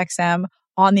Sirius XM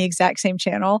on the exact same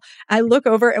channel. I look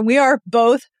over and we are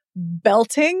both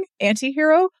belting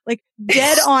Antihero, like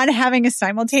dead on having a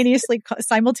simultaneous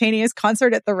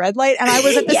concert at the red light. And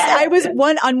I was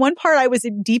on one part, I was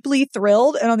deeply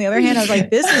thrilled. And on the other hand, I was like,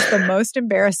 this is the most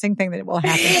embarrassing thing that will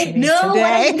happen to me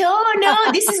today. No, no,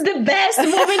 this is the best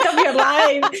moment of your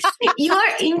life. You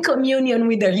are in communion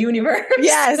with the universe.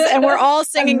 Yes. And we're all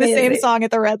singing the same song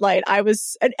at the red light. And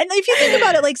if you think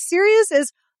about it, like Sirius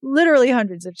is literally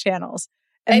hundreds of channels.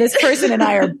 And this person and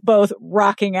I are both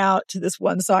rocking out to this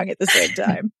one song at the same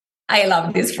time. I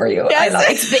love this for you. Yes. I love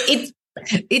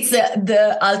it's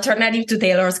the alternative to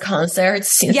Taylor's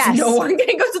concerts. Since no one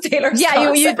can go to Taylor's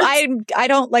concerts. I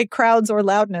don't like crowds or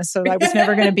loudness, so I was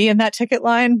never going to be in that ticket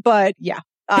line. But yeah,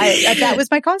 that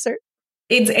was my concert.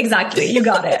 It's exactly, you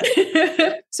got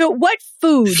it. So what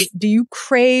food do you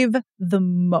crave the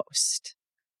most?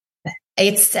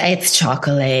 It's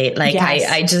chocolate. Like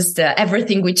I just,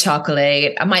 everything with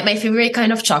chocolate. My favorite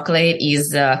kind of chocolate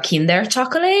is Kinder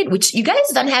chocolate, which you guys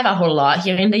don't have a whole lot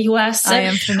here in the US. I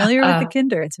am familiar with the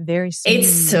Kinder. It's very sweet. It's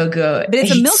so good. But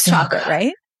it's a milk chocolate,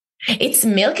 right? It's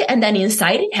milk. And then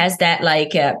inside it has that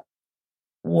like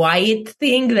white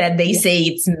thing that they say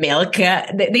it's milk.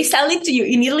 They sell it to you.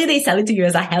 In Italy, they sell it to you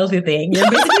as a healthy thing. You're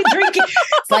basically drinking.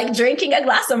 It's like drinking a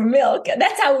glass of milk.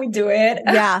 That's how we do it.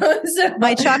 Yeah.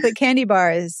 My chocolate candy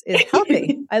bar is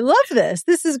healthy. I love this.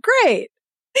 This is great.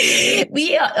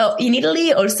 We in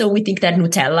Italy also we think that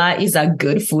Nutella is a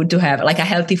good food to have, like a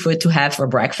healthy food to have for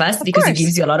breakfast because it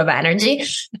gives you a lot of energy.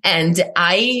 And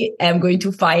I am going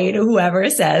to fight whoever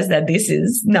says that this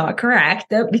is not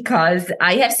correct because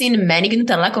I have seen many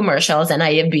Nutella commercials and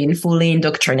I have been fully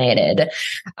indoctrinated.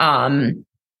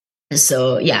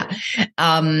 So yeah.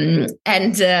 So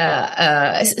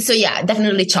yeah,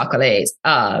 definitely chocolate.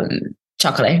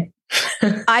 Chocolate.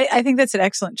 I think that's an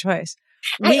excellent choice.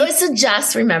 I also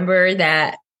just remember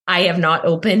that I have not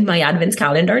opened my advent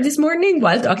calendar this morning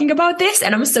while talking about this.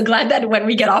 And I'm so glad that when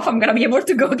we get off, I'm going to be able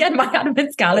to go get my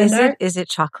advent calendar. Is it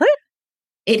chocolate?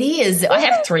 It is. I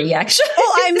have 3 actually.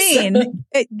 Well, I mean,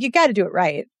 you got to do it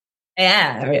right.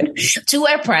 Yeah. I mean, 2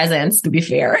 are presents to be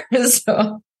fair.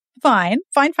 So fine.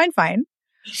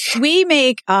 We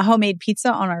make a homemade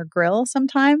pizza on our grill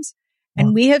sometimes.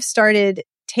 And we have started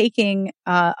taking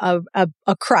a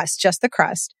crust, just the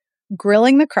crust,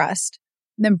 grilling the crust,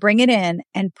 then bring it in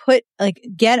and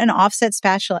get an offset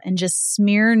spatula and just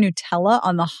smear Nutella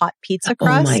on the hot pizza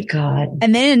crust. Oh my God.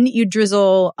 And then you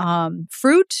drizzle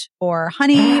fruit or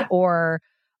honey or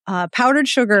powdered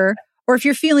sugar. Or if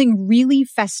you're feeling really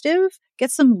festive,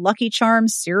 get some Lucky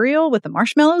Charms cereal with the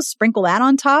marshmallows, sprinkle that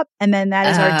on top. And then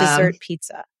that is our dessert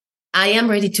pizza. I am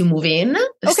ready to move in.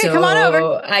 Okay, come on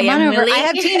over. I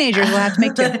have teenagers. We'll have to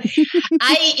make do.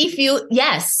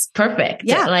 Yes, perfect.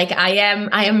 Yeah. Like I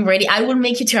am ready. I will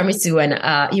make you tiramisu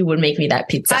and you will make me that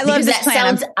pizza. I love this that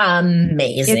plan. sounds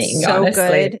amazing. It's so honestly.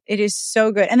 good. It is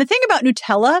so good. And the thing about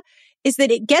Nutella is that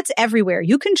it gets everywhere.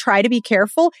 You can try to be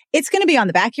careful. It's going to be on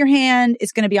the back of your hand.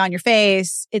 It's going to be on your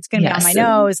face. It's going to be on my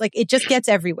nose. Like it just gets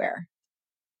everywhere.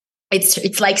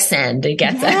 It's like sand. It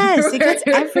gets everywhere. It gets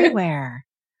everywhere.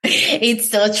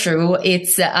 It's so true.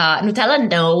 It's Nutella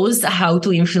knows how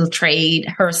to infiltrate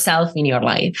herself in your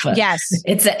life. Yes,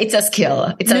 it's a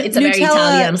skill. It's a very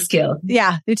Italian skill.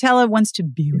 Yeah, Nutella wants to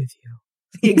be with you.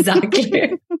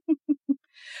 Exactly.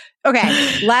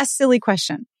 Okay, last silly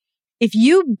question: if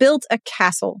you built a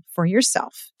castle for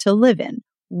yourself to live in,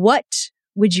 what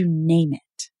would you name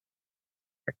it?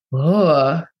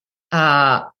 Oh,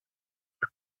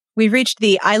 We've reached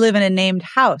the I live in a named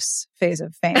house phase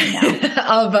of fame now.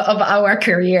 of our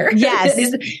career. Yes. That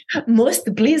is most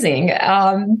pleasing.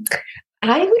 I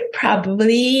would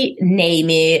probably name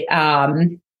it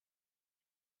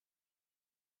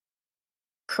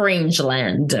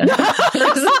Cringeland or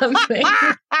something.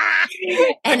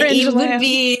 And it would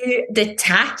be the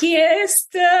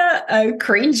tackiest,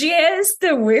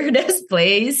 cringiest, weirdest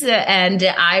place. And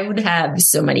I would have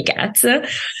so many cats.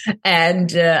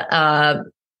 And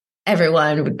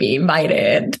everyone would be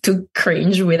invited to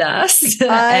cringe with us.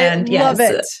 I love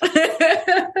it.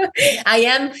 I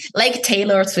am, like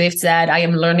Taylor Swift said, I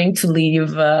am learning to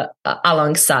live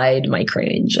alongside my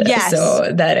cringe. Yes.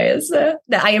 So that is,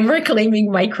 that I am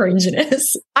reclaiming my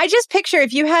cringiness. I just picture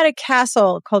if you had a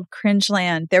castle called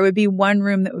Cringeland, there would be one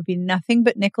room that would be nothing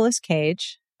but Nicolas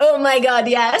Cage. Oh my God,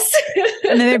 yes.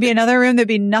 And then there'd be another room that'd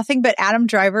be nothing but Adam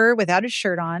Driver without his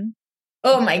shirt on.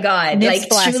 Oh my God. Nips like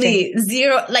blasting. Truly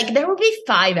 0. Like there will be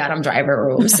 5 Adam Driver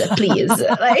rooms, please.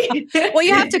 Well,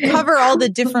 you have to cover all the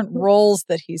different roles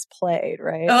that he's played,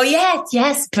 right? Oh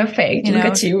yes. Perfect. Look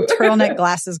at you. Turtleneck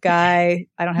glasses guy.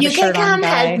 I don't have a shirt on guy. You can come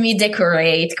help me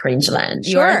decorate Cringeland.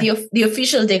 Sure. You are the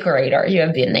official decorator. You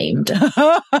have been named.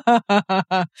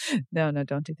 No,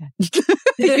 don't do that.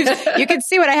 You can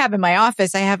see what I have in my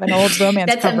office. I have an old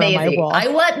romance That's cover amazing. on my wall. I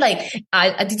want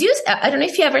I don't know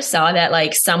if you ever saw that,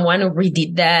 like someone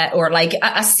redid that or like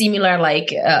a similar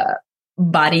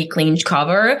body cringe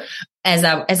cover as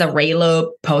a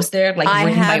Raylo poster, like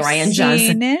written by Ryan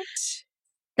Johnson. It.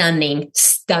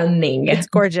 Stunning. It's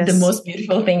gorgeous. The most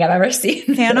beautiful thing I've ever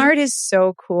seen. Fan art is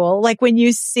so cool. Like when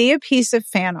you see a piece of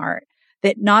fan art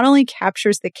that not only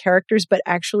captures the characters, but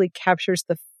actually captures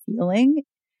the feeling.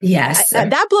 Yes.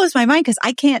 That blows my mind because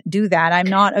I can't do that. I'm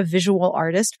not a visual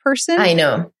artist person. I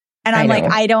know. And I'm like,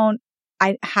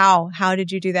 how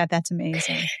did you do that? That's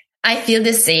amazing. I feel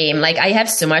the same. Like I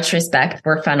have so much respect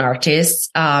for fan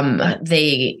artists. I know.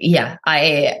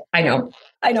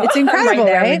 It's incredible,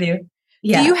 right? With you.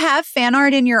 Yeah. Do you have fan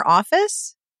art in your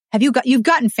office? You've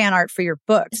gotten fan art for your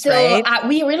books, right?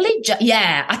 We really,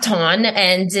 a ton.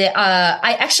 And,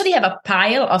 I actually have a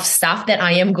pile of stuff that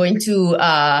I am going to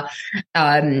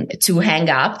hang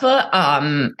up.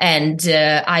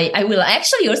 I will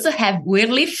actually also have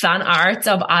weirdly fan art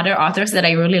of other authors that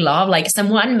I really love. Like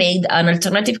someone made an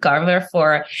alternative cover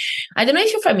for, I don't know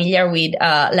if you're familiar with,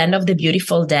 Land of the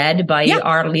Beautiful Dead by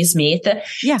R.Lee Smith.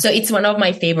 Yeah. So it's one of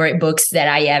my favorite books that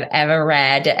I have ever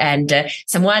read. And,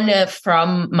 someone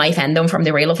from my fandom, from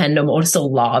the Raylo fandom, also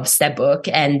loves that book.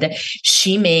 And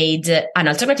she made an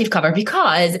alternative cover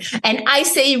because, and I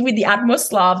say with the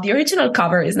utmost love, the original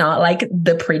cover is not like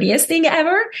the prettiest thing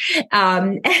ever.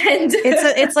 And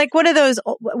it's like one of those,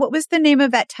 what was the name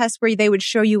of that test where they would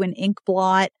show you an ink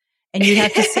blot and you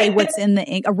have to say what's in the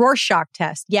ink? A Rorschach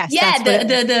test. Yes. Yeah.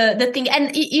 The thing. And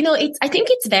I think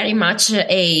it's very much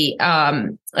a,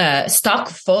 stock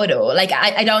photo. Like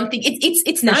I don't think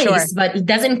it's nice, sure, but it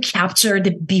doesn't capture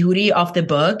the beauty of the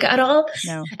book at all.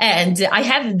 No. And I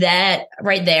have that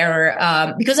right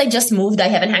there, because I just moved. I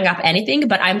haven't hung up anything,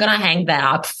 but I'm going to hang that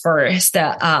up first.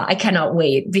 I cannot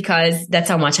wait because that's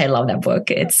how much I love that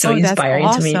book. It's so inspiring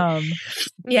to me.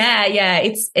 Yeah.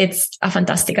 It's a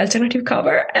fantastic alternative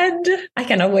cover and I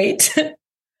cannot wait.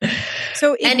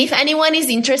 So if anyone is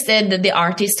interested, the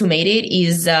artist who made it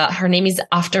is, her name is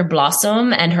After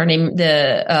Blossom and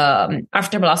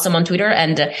After Blossom on Twitter.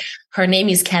 And her name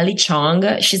is Kelly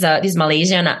Chong. She's this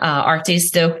Malaysian,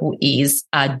 artist who is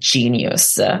a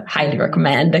genius. Highly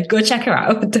recommend. Go check her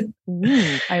out.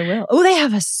 Ooh, I will. Oh, they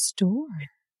have a store.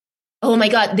 Oh my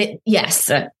God. Yes.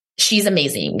 She's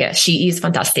amazing. She is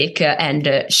fantastic.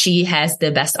 And she has the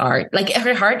best art. Like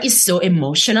her art is so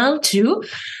emotional too.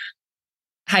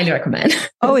 Highly recommend.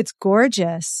 Oh, it's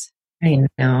gorgeous. I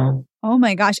know. Oh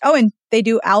my gosh. Oh, and they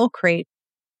do Owl Crate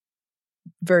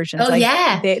versions. Oh,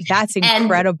 yeah. That's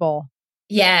incredible.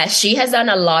 And, she has done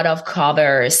a lot of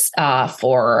covers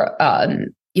for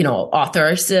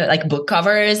authors, like book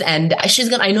covers, and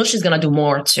I know she's gonna do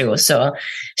more too. So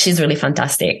she's really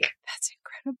fantastic. That's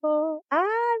incredible. I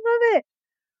love it.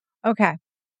 Okay.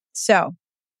 So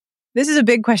this is a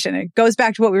big question. It goes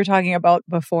back to what we were talking about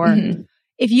before. Mm-hmm.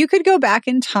 If you could go back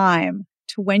in time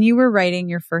to when you were writing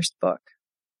your first book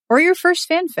or your first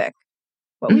fanfic,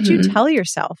 what would you tell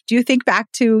yourself? Do you think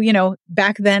back to,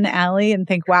 back then, Ali, and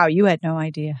think, wow, you had no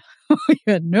idea. You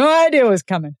had no idea what was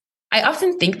coming. I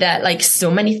often think that like so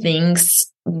many things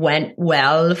went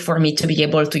well for me to be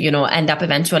able to, end up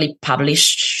eventually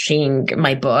publishing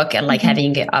my book and like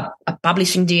having a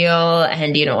publishing deal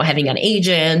and, having an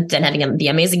agent and having the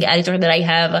amazing editor that I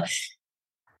have.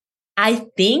 I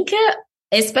think,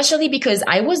 especially because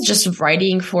I was just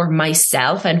writing for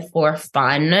myself and for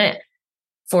fun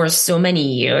for so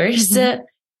many years.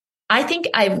 I think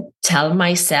I tell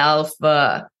myself,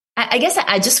 I guess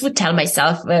I just would tell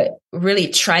myself, really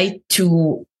try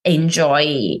to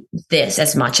enjoy this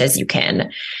as much as you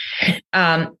can.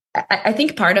 I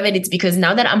think part of it is because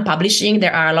now that I'm publishing,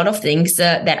 there are a lot of things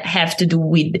that have to do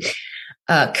with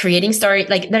creating story.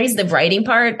 Like there is the writing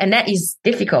part, and that is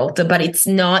difficult, but it's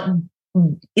not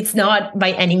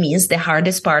by any means the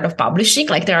hardest part of publishing.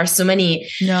 Like there are so many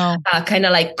kind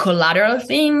of like collateral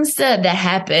things that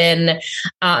happen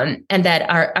and that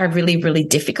are really, really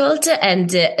difficult. And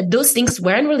those things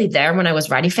weren't really there when I was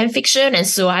writing fan fiction. And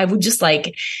so I would just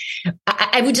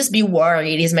I would just be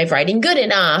worried. Is my writing good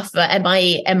enough? Am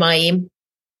I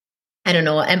I don't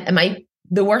know, am I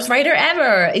the worst writer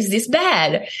ever? Is this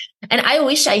bad? And I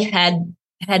wish I had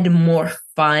more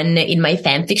fun in my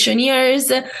fan fiction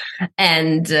years.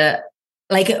 And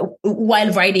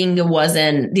while writing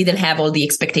didn't have all the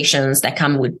expectations that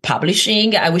come with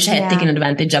publishing, I wish I had taken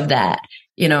advantage of that,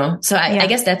 So I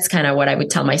guess that's kind of what I would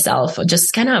tell myself.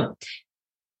 Just kind of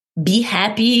be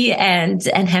happy and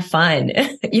have fun,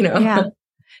 Yeah.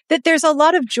 That there's a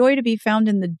lot of joy to be found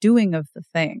in the doing of the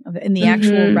thing, in the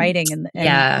actual writing.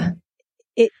 And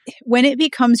when it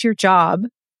becomes your job,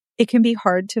 it can be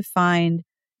hard to find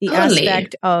the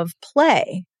aspect of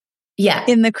play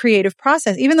in the creative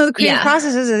process. Even though the creative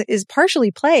process is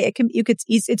partially play,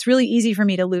 it's really easy for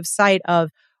me to lose sight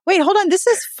of Wait, hold on. This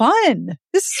is fun.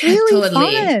 This is really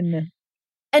fun.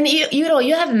 And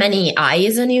you have many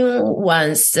eyes on you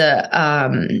once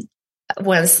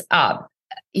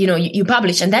you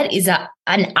publish, and that is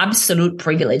an absolute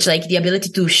privilege. Like the ability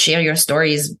to share your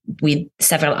stories with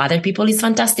several other people is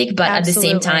fantastic, but at the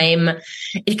same time,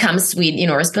 it comes with,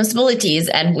 responsibilities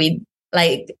and with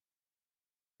like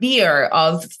fear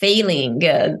of failing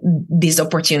this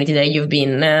opportunity that you've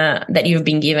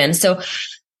been given. So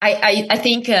I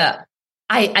think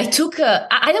I took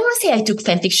I don't want to say I took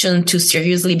fan fiction too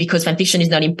seriously, because fan fiction is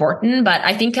not important, but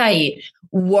I think I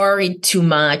worried too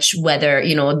much whether,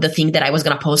 the thing that I was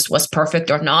going to post was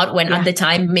perfect or not, when at the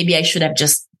time, maybe I should have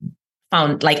just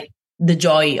found like the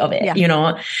joy of it,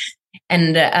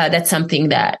 and that's something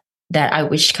that I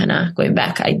wish, kind of going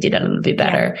back, I did a little bit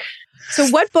better. Yeah. So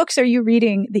what books are you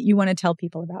reading that you want to tell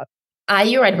people about?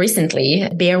 I read recently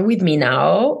Bear With Me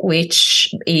Now,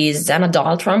 which is an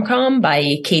adult rom-com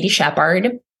by Katie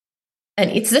Shepard.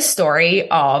 And it's the story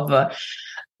of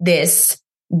this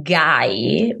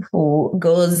guy who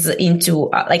goes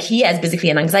into he has basically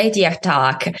an anxiety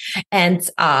attack, ends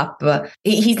up,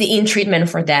 he's in treatment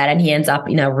for that, and he ends up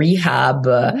in a rehab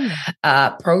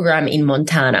program in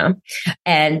Montana.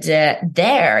 And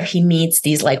there he meets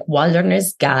this like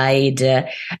wilderness guide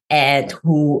and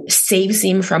who saves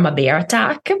him from a bear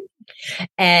attack.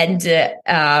 And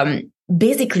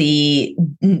basically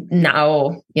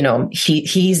now,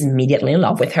 he's immediately in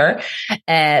love with her.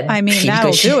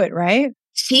 That'll do it, right?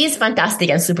 She's fantastic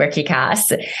and super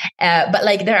kick-ass. But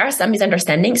like there are some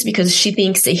misunderstandings, because she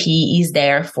thinks he is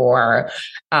there for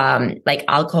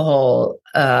alcohol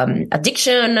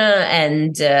addiction,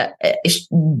 and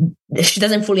she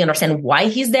doesn't fully understand why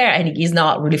he's there, and he's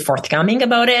not really forthcoming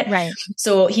about it. Right.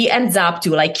 So he ends up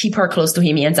to like keep her close to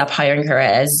him. He ends up hiring her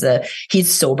as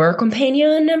his sober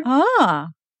companion.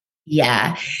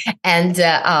 Yeah. And,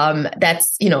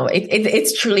 that's,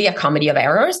 it's truly a comedy of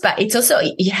errors, but it's also,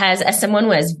 it has, as someone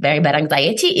who has very bad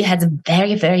anxiety, it has a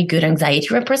very, very good anxiety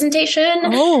representation.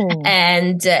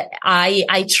 And,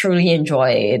 I truly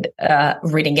enjoyed,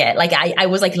 reading it. Like I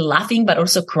was like laughing, but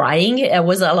also crying. It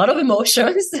was a lot of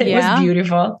emotions. It was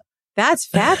beautiful. That's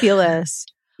fabulous.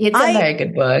 It's a very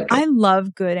good book. I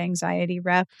love good anxiety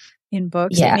rep in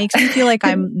books. It makes me feel like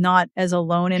I'm not as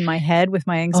alone in my head with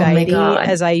my anxiety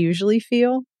as I usually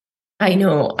feel. I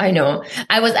know.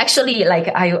 I was actually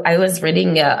I was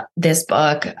reading this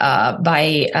book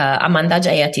by Amanda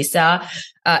Jayatissa.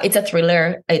 It's a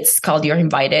thriller. It's called You're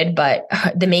Invited, but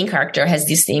the main character has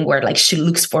this thing where like she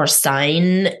looks for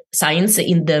signs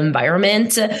in the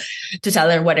environment to tell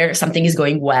her whether something is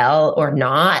going well or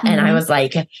not. Mm-hmm. And I was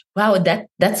like, wow,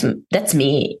 that's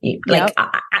me. Like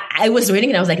I was reading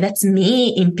and I was like, that's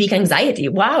me in peak anxiety.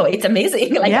 Wow, it's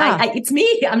amazing. Like it's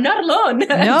me. I'm not alone. No.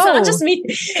 It's not just me.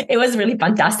 It was really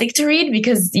fantastic to read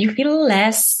because you feel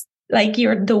less like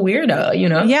you're the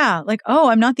weirdo, Yeah. Like, oh,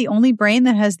 I'm not the only brain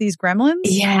that has these gremlins.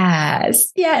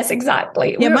 Yes,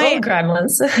 exactly. We're all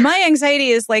gremlins. My anxiety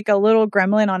is like a little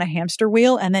gremlin on a hamster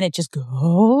wheel, and then it just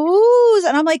goes.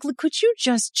 And I'm like, could you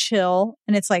just chill?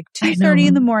 And it's like 2:30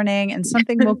 in the morning and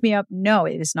something woke me up. No,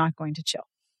 it is not going to chill.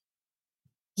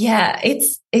 Yeah,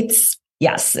 it's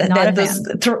yes. Not those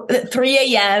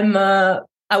 3 a.m.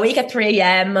 Awake at 3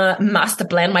 a.m. Must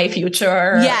plan my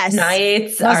future. Yes,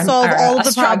 nights must solve all of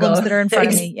the problems that are in front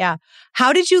of me. Yeah.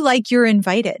 How did you like You're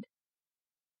Invited?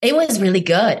 It was really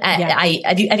good. Have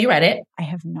you read it? I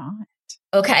have not.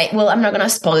 Okay. Well, I'm not going to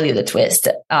spoil you the twist.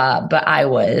 But I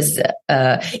was,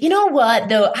 you know what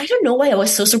though? I don't know why I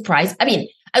was so surprised. I mean,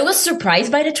 I was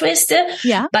surprised by the twist.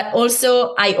 Yeah. But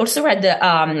I also read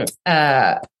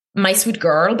the, My Sweet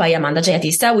Girl by Amanda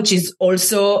Jayatissa, which is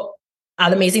also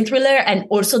an amazing thriller. And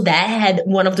also that had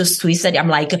one of those twists that I'm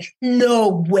like,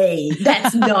 no way,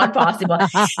 that's not possible.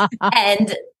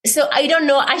 And so I don't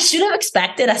know. I should have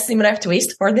expected a similar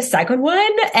twist for the second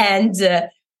one. And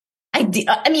I did.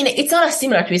 I mean, it's not a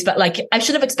similar twist, but like I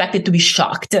should have expected to be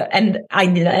shocked, and I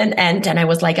didn't. And I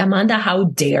was like, Amanda, how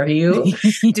dare you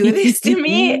do this to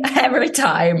me every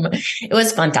time? It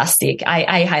was fantastic.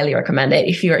 I highly recommend it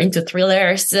if you're into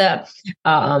thrillers.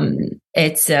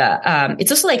 It's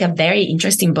also like a very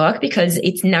interesting book because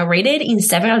it's narrated in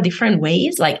several different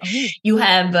ways. Like you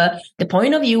have the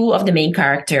point of view of the main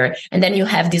character, and then you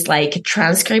have this like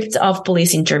transcripts of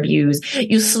police interviews.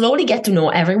 You slowly get to know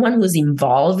everyone who's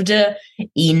involved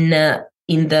in the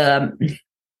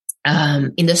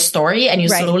story, and you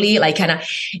slowly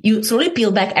you slowly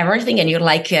peel back everything, and you're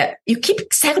like, you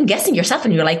keep second guessing yourself,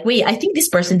 and you're like, wait, I think this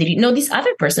person did it. No, this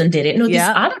other person did it. No, this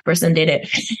other person did it.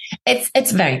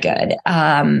 It's very good.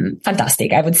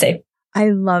 Fantastic, I would say. I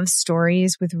love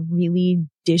stories with really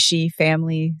dishy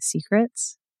family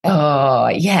secrets. Oh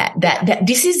yeah,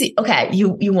 this is okay.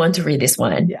 You want to read this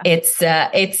one? Yeah. It's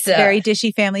Very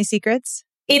Dishy Family Secrets.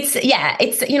 It's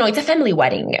a family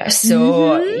wedding.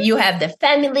 So you have the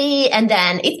family, and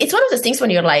then it's one of those things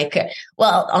when you're like,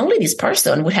 well, only this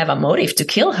person would have a motive to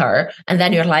kill her, and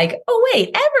then you're like, oh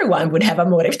wait, everyone would have a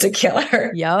motive to kill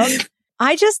her. Yup.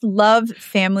 I just love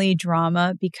family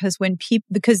drama because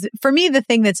for me, the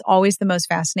thing that's always the most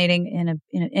fascinating in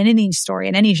any story,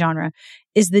 in any genre,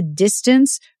 is the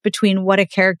distance between what a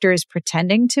character is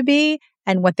pretending to be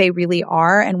and what they really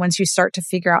are. And once you start to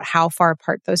figure out how far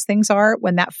apart those things are,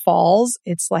 when that falls,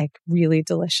 it's like really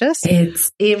delicious.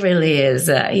 It really is.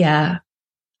 Yeah.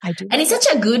 I do. And it's such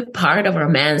a good part of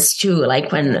romance too.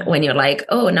 Like when you're like,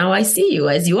 oh, now I see you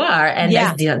as you are. And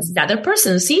the other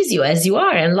person sees you as you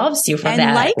are and loves you for that.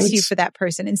 And likes you for that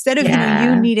person. Instead of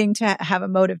you needing to have a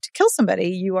motive to kill somebody,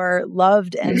 you are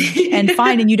loved and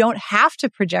fine. And you don't have to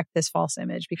project this false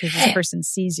image because this person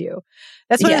sees you.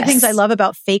 That's one of the things I love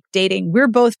about fake dating. We're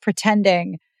both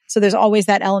pretending. So there's always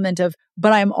that element of,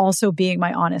 but I'm also being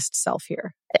my honest self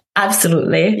here.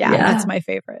 Absolutely. Yeah. That's my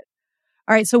favorite.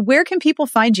 All right. So where can people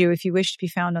find you if you wish to be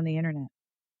found on the internet?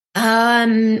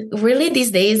 Really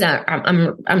these days,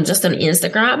 I'm just on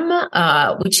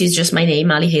Instagram, which is just my name,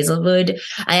 Ali Hazelwood.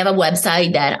 I have a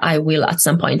website that I will at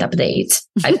some point update.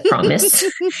 I promise.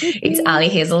 It's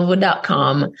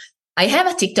alihazelwood.com. I have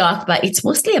a TikTok, but it's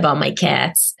mostly about my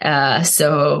cats. I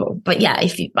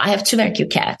have two very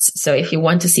cute cats. So if you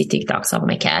want to see TikToks of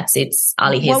my cats, it's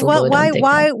Ali Hazelwood.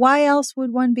 Why else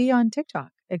would one be on TikTok?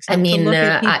 Except to look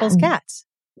at people's cats.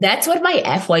 That's what my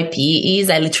FYP is.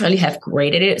 I literally have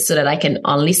created it so that I can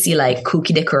only see like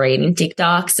cookie decorating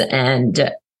TikToks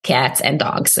and cats and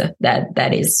dogs.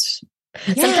 That is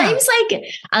sometimes like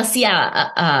I'll see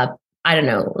I don't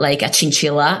know, like a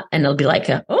chinchilla, and they'll be like,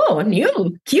 oh,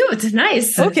 new, cute,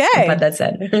 nice. Okay. But that's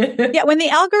it. Yeah. When the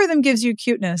algorithm gives you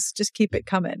cuteness, just keep it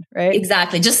coming, right?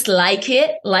 Exactly. Just like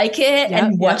it,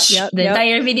 and watch the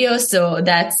entire video. So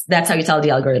that's how you tell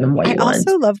the algorithm what you want. I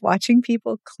also love watching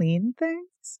people clean things.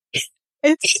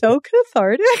 It's so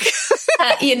cathartic.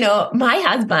 My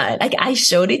husband, like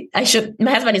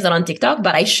my husband is not on TikTok,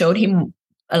 but I showed him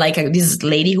like this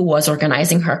lady who was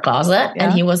organizing her closet,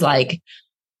 and he was like,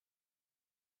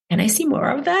 can I see more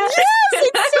of that? Yes,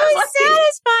 it's so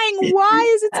satisfying.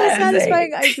 Why is it so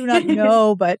satisfying? I do not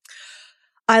know, but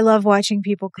I love watching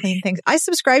people clean things. I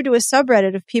subscribe to a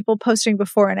subreddit of people posting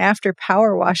before and after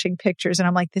power washing pictures. And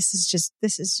I'm like, this is just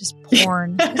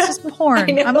porn. This is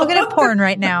porn. I'm looking at porn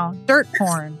right now. Dirt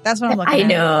porn. That's what I'm looking at. I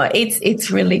know.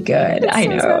 It's really good. I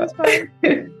know.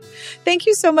 Thank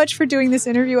you so much for doing this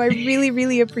interview. I really,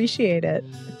 really appreciate it.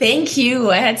 Thank you.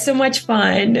 I had so much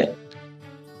fun.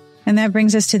 And that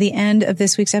brings us to the end of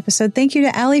this week's episode. Thank you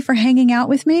to Ali for hanging out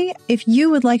with me. If you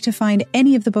would like to find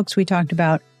any of the books we talked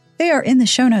about, they are in the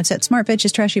show notes at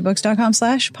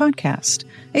smartbitchestrashybooks.com/podcast.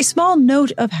 A small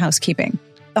note of housekeeping.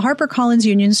 The HarperCollins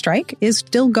union strike is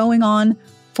still going on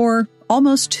for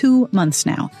almost 2 months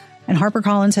now, and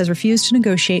HarperCollins has refused to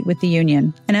negotiate with the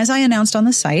union. And as I announced on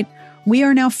the site, we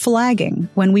are now flagging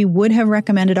when we would have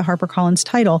recommended a HarperCollins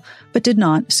title, but did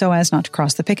not, so as not to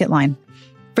cross the picket line.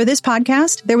 For this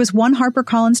podcast, there was one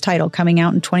HarperCollins title coming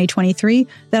out in 2023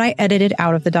 that I edited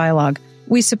out of the dialogue.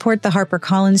 We support the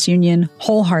HarperCollins union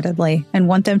wholeheartedly and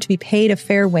want them to be paid a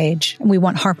fair wage. And we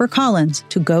want HarperCollins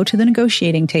to go to the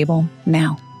negotiating table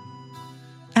now.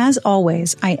 As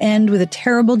always, I end with a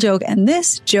terrible joke, and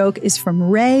this joke is from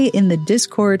Ray in the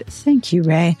Discord. Thank you,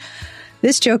 Ray.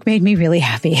 This joke made me really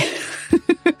happy.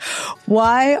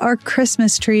 Why are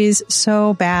Christmas trees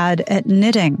so bad at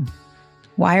knitting?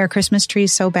 Why are Christmas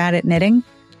trees so bad at knitting?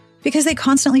 Because they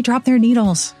constantly drop their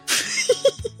needles.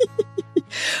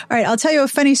 All right, I'll tell you a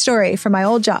funny story from my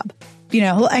old job. A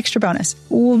little extra bonus.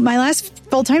 My last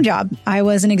full-time job, I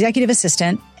was an executive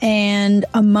assistant, and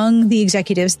among the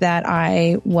executives that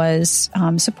I was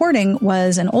supporting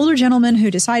was an older gentleman who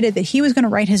decided that he was going to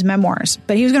write his memoirs,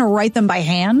 but he was going to write them by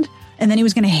hand. And then he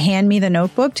was going to hand me the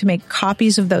notebook to make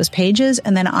copies of those pages.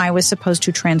 And then I was supposed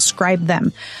to transcribe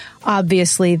them.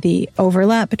 Obviously, the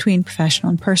overlap between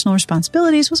professional and personal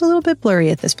responsibilities was a little bit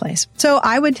blurry at this place. So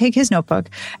I would take his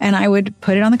notebook and I would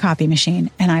put it on the copy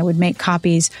machine and I would make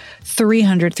copies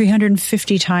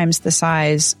 350 times the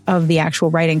size of the actual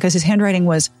writing because his handwriting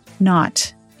was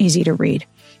not easy to read.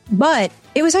 But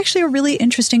it was actually a really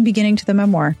interesting beginning to the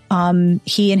memoir.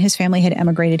 He and his family had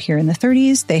emigrated here in the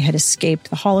 30s. They had escaped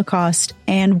the Holocaust.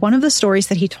 And one of the stories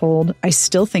that he told, I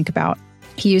still think about.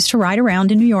 He used to ride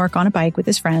around in New York on a bike with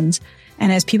his friends.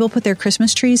 And as people put their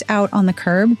Christmas trees out on the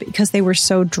curb, because they were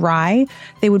so dry,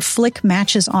 they would flick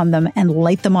matches on them and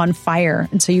light them on fire.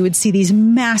 And so you would see these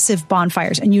massive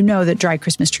bonfires. And you know that dry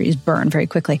Christmas trees burn very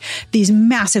quickly. These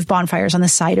massive bonfires on the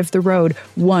side of the road,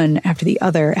 one after the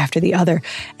other after the other.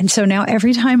 And so now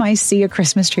every time I see a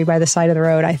Christmas tree by the side of the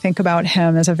road, I think about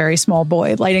him as a very small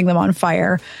boy lighting them on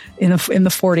fire in the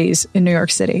 40s in New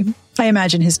York City. I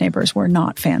imagine his neighbors were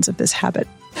not fans of this habit.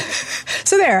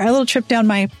 So there, a little trip down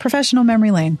my professional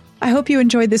memory lane. I hope you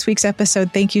enjoyed this week's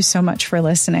episode. Thank you so much for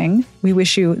listening. We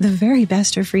wish you the very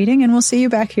best of reading, and we'll see you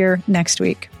back here next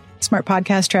week. Smart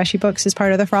Podcast Trashy Books is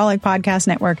part of the Frolic Podcast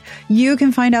Network. You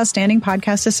can find outstanding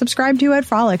podcasts to subscribe to at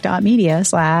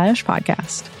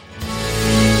frolic.media/podcast.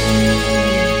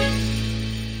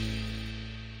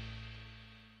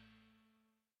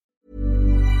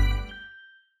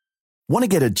 Want to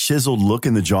get a chiseled look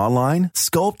in the jawline?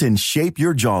 Sculpt and shape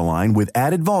your jawline with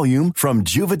added volume from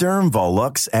Juvederm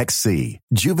Volux XC.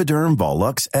 Juvederm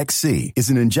Volux XC is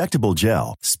an injectable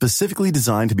gel specifically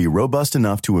designed to be robust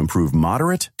enough to improve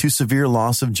moderate to severe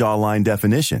loss of jawline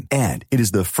definition. And it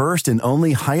is the first and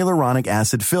only hyaluronic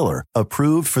acid filler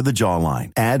approved for the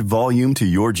jawline. Add volume to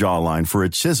your jawline for a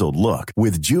chiseled look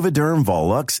with Juvederm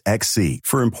Volux XC.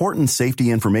 For important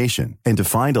safety information and to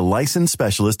find a licensed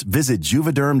specialist, visit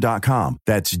Juvederm.com.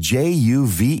 That's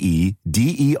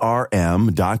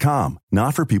Juvederm.com.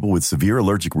 Not for people with severe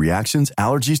allergic reactions,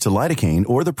 allergies to lidocaine,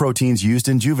 or the proteins used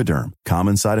in Juvederm.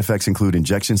 Common side effects include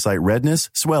injection site redness,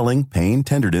 swelling, pain,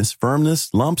 tenderness,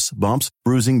 firmness, lumps, bumps,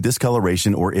 bruising,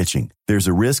 discoloration, or itching. There's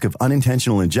a risk of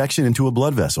unintentional injection into a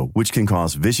blood vessel, which can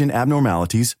cause vision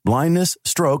abnormalities, blindness,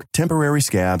 stroke, temporary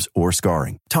scabs, or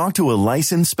scarring. Talk to a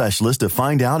licensed specialist to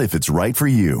find out if it's right for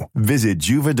you. Visit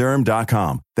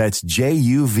Juvederm.com. That's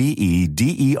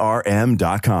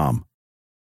Juvederm.com.